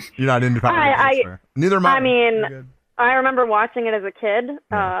 I don't know. You're not into Power Rangers. Neither am I. I mean, I remember watching it as a kid,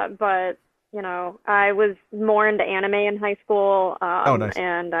 but you know, I was more into anime in high school, nice.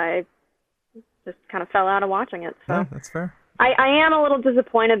 And I just kind of fell out of watching it. So yeah, that's fair. I am a little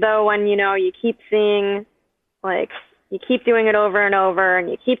disappointed though when, you know, you keep seeing, like, you keep doing it over and over,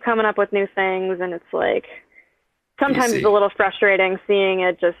 and you keep coming up with new things, and it's like sometimes it's a little frustrating seeing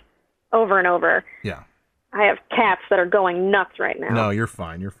it just over and over. Yeah. I have cats that are going nuts right now. No, you're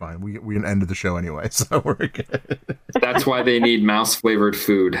fine. You're fine. We ended the show anyway, so we're good. That's why they need mouse flavored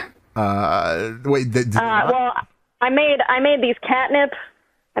food. Wait. Well, I made these catnip.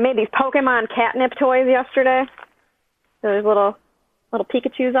 I made these Pokemon catnip toys yesterday. There's little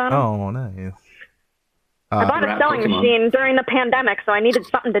Pikachus on them. Oh, nice. I bought a sewing machine during the pandemic, so I needed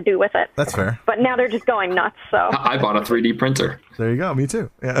something to do with it. That's fair. But now they're just going nuts. So I bought a 3D printer. There you go. Me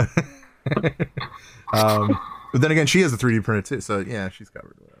too. Yeah. But then again, she has a 3D printer too, so yeah, she's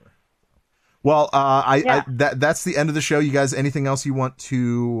covered. Whatever. Well, that's the end of the show. You guys, anything else you want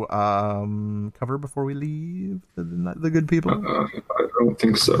to cover before we leave the good people? I don't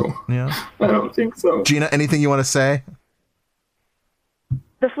think so. Yeah, I don't think so. Gina, anything you want to say?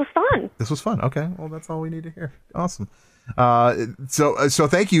 This was fun. This was fun. Okay, well, that's all we need to hear. Awesome. So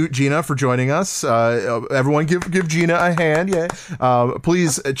thank you, Gina, for joining us. Everyone give Gina a hand. Yeah.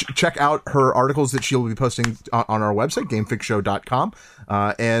 Please check out her articles that she'll be posting on our website, gamefixshow.com.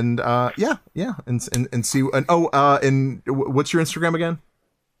 And see. And what's your Instagram again?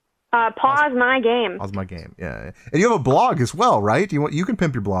 Pause my game. Pause my game. Yeah. And you have a blog as well, right? You can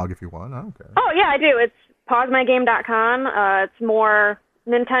pimp your blog if you want. I don't care. Oh yeah, I do. It's pausemygame.com. It's more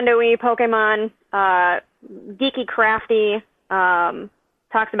Nintendo-y, Pokemon, geeky, crafty.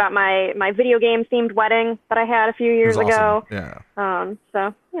 Talks about my video game themed wedding that I had a few years ago. Yeah.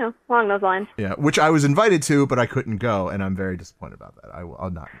 So, you know, along those lines. Yeah, which I was invited to, but I couldn't go, and I'm very disappointed about that.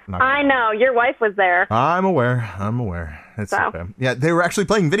 I'll not I know, your wife was there. I'm aware. It's okay. Yeah, they were actually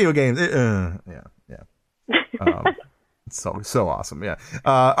playing video games. Yeah. So awesome. Yeah.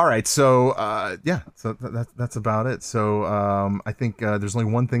 All right. So So that's about it. So I think there's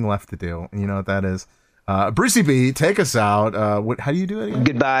only one thing left to do, and you know what that is. Brucey B, take us out. How do you do it again?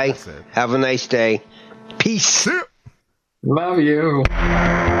 Goodbye. Have a nice day. Peace. Love you.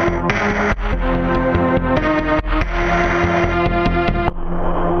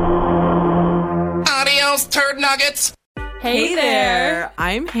 Adios, turd nuggets. Hey there.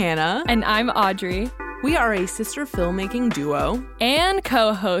 I'm Hannah. And I'm Audrey. We are a sister filmmaking duo and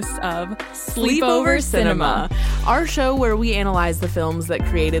co-hosts of Sleepover Cinema, our show where we analyze the films that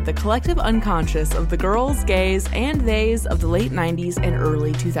created the collective unconscious of the girls, gays, and theys of the late 90s and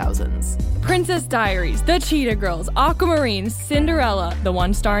early 2000s. Princess Diaries, The Cheetah Girls, Aquamarine, Cinderella, the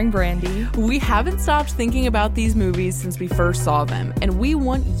one starring Brandy. We haven't stopped thinking about these movies since we first saw them, and we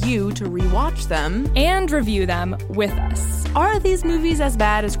want you to rewatch them and review them with us. Are these movies as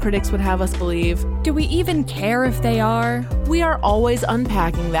bad as critics would have us believe? Do we even care if they are? We are always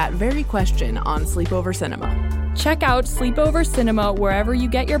unpacking that very question on Sleepover Cinema. Check out Sleepover Cinema wherever you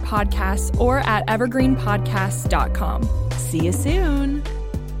get your podcasts or at evergreenpodcasts.com. See you soon.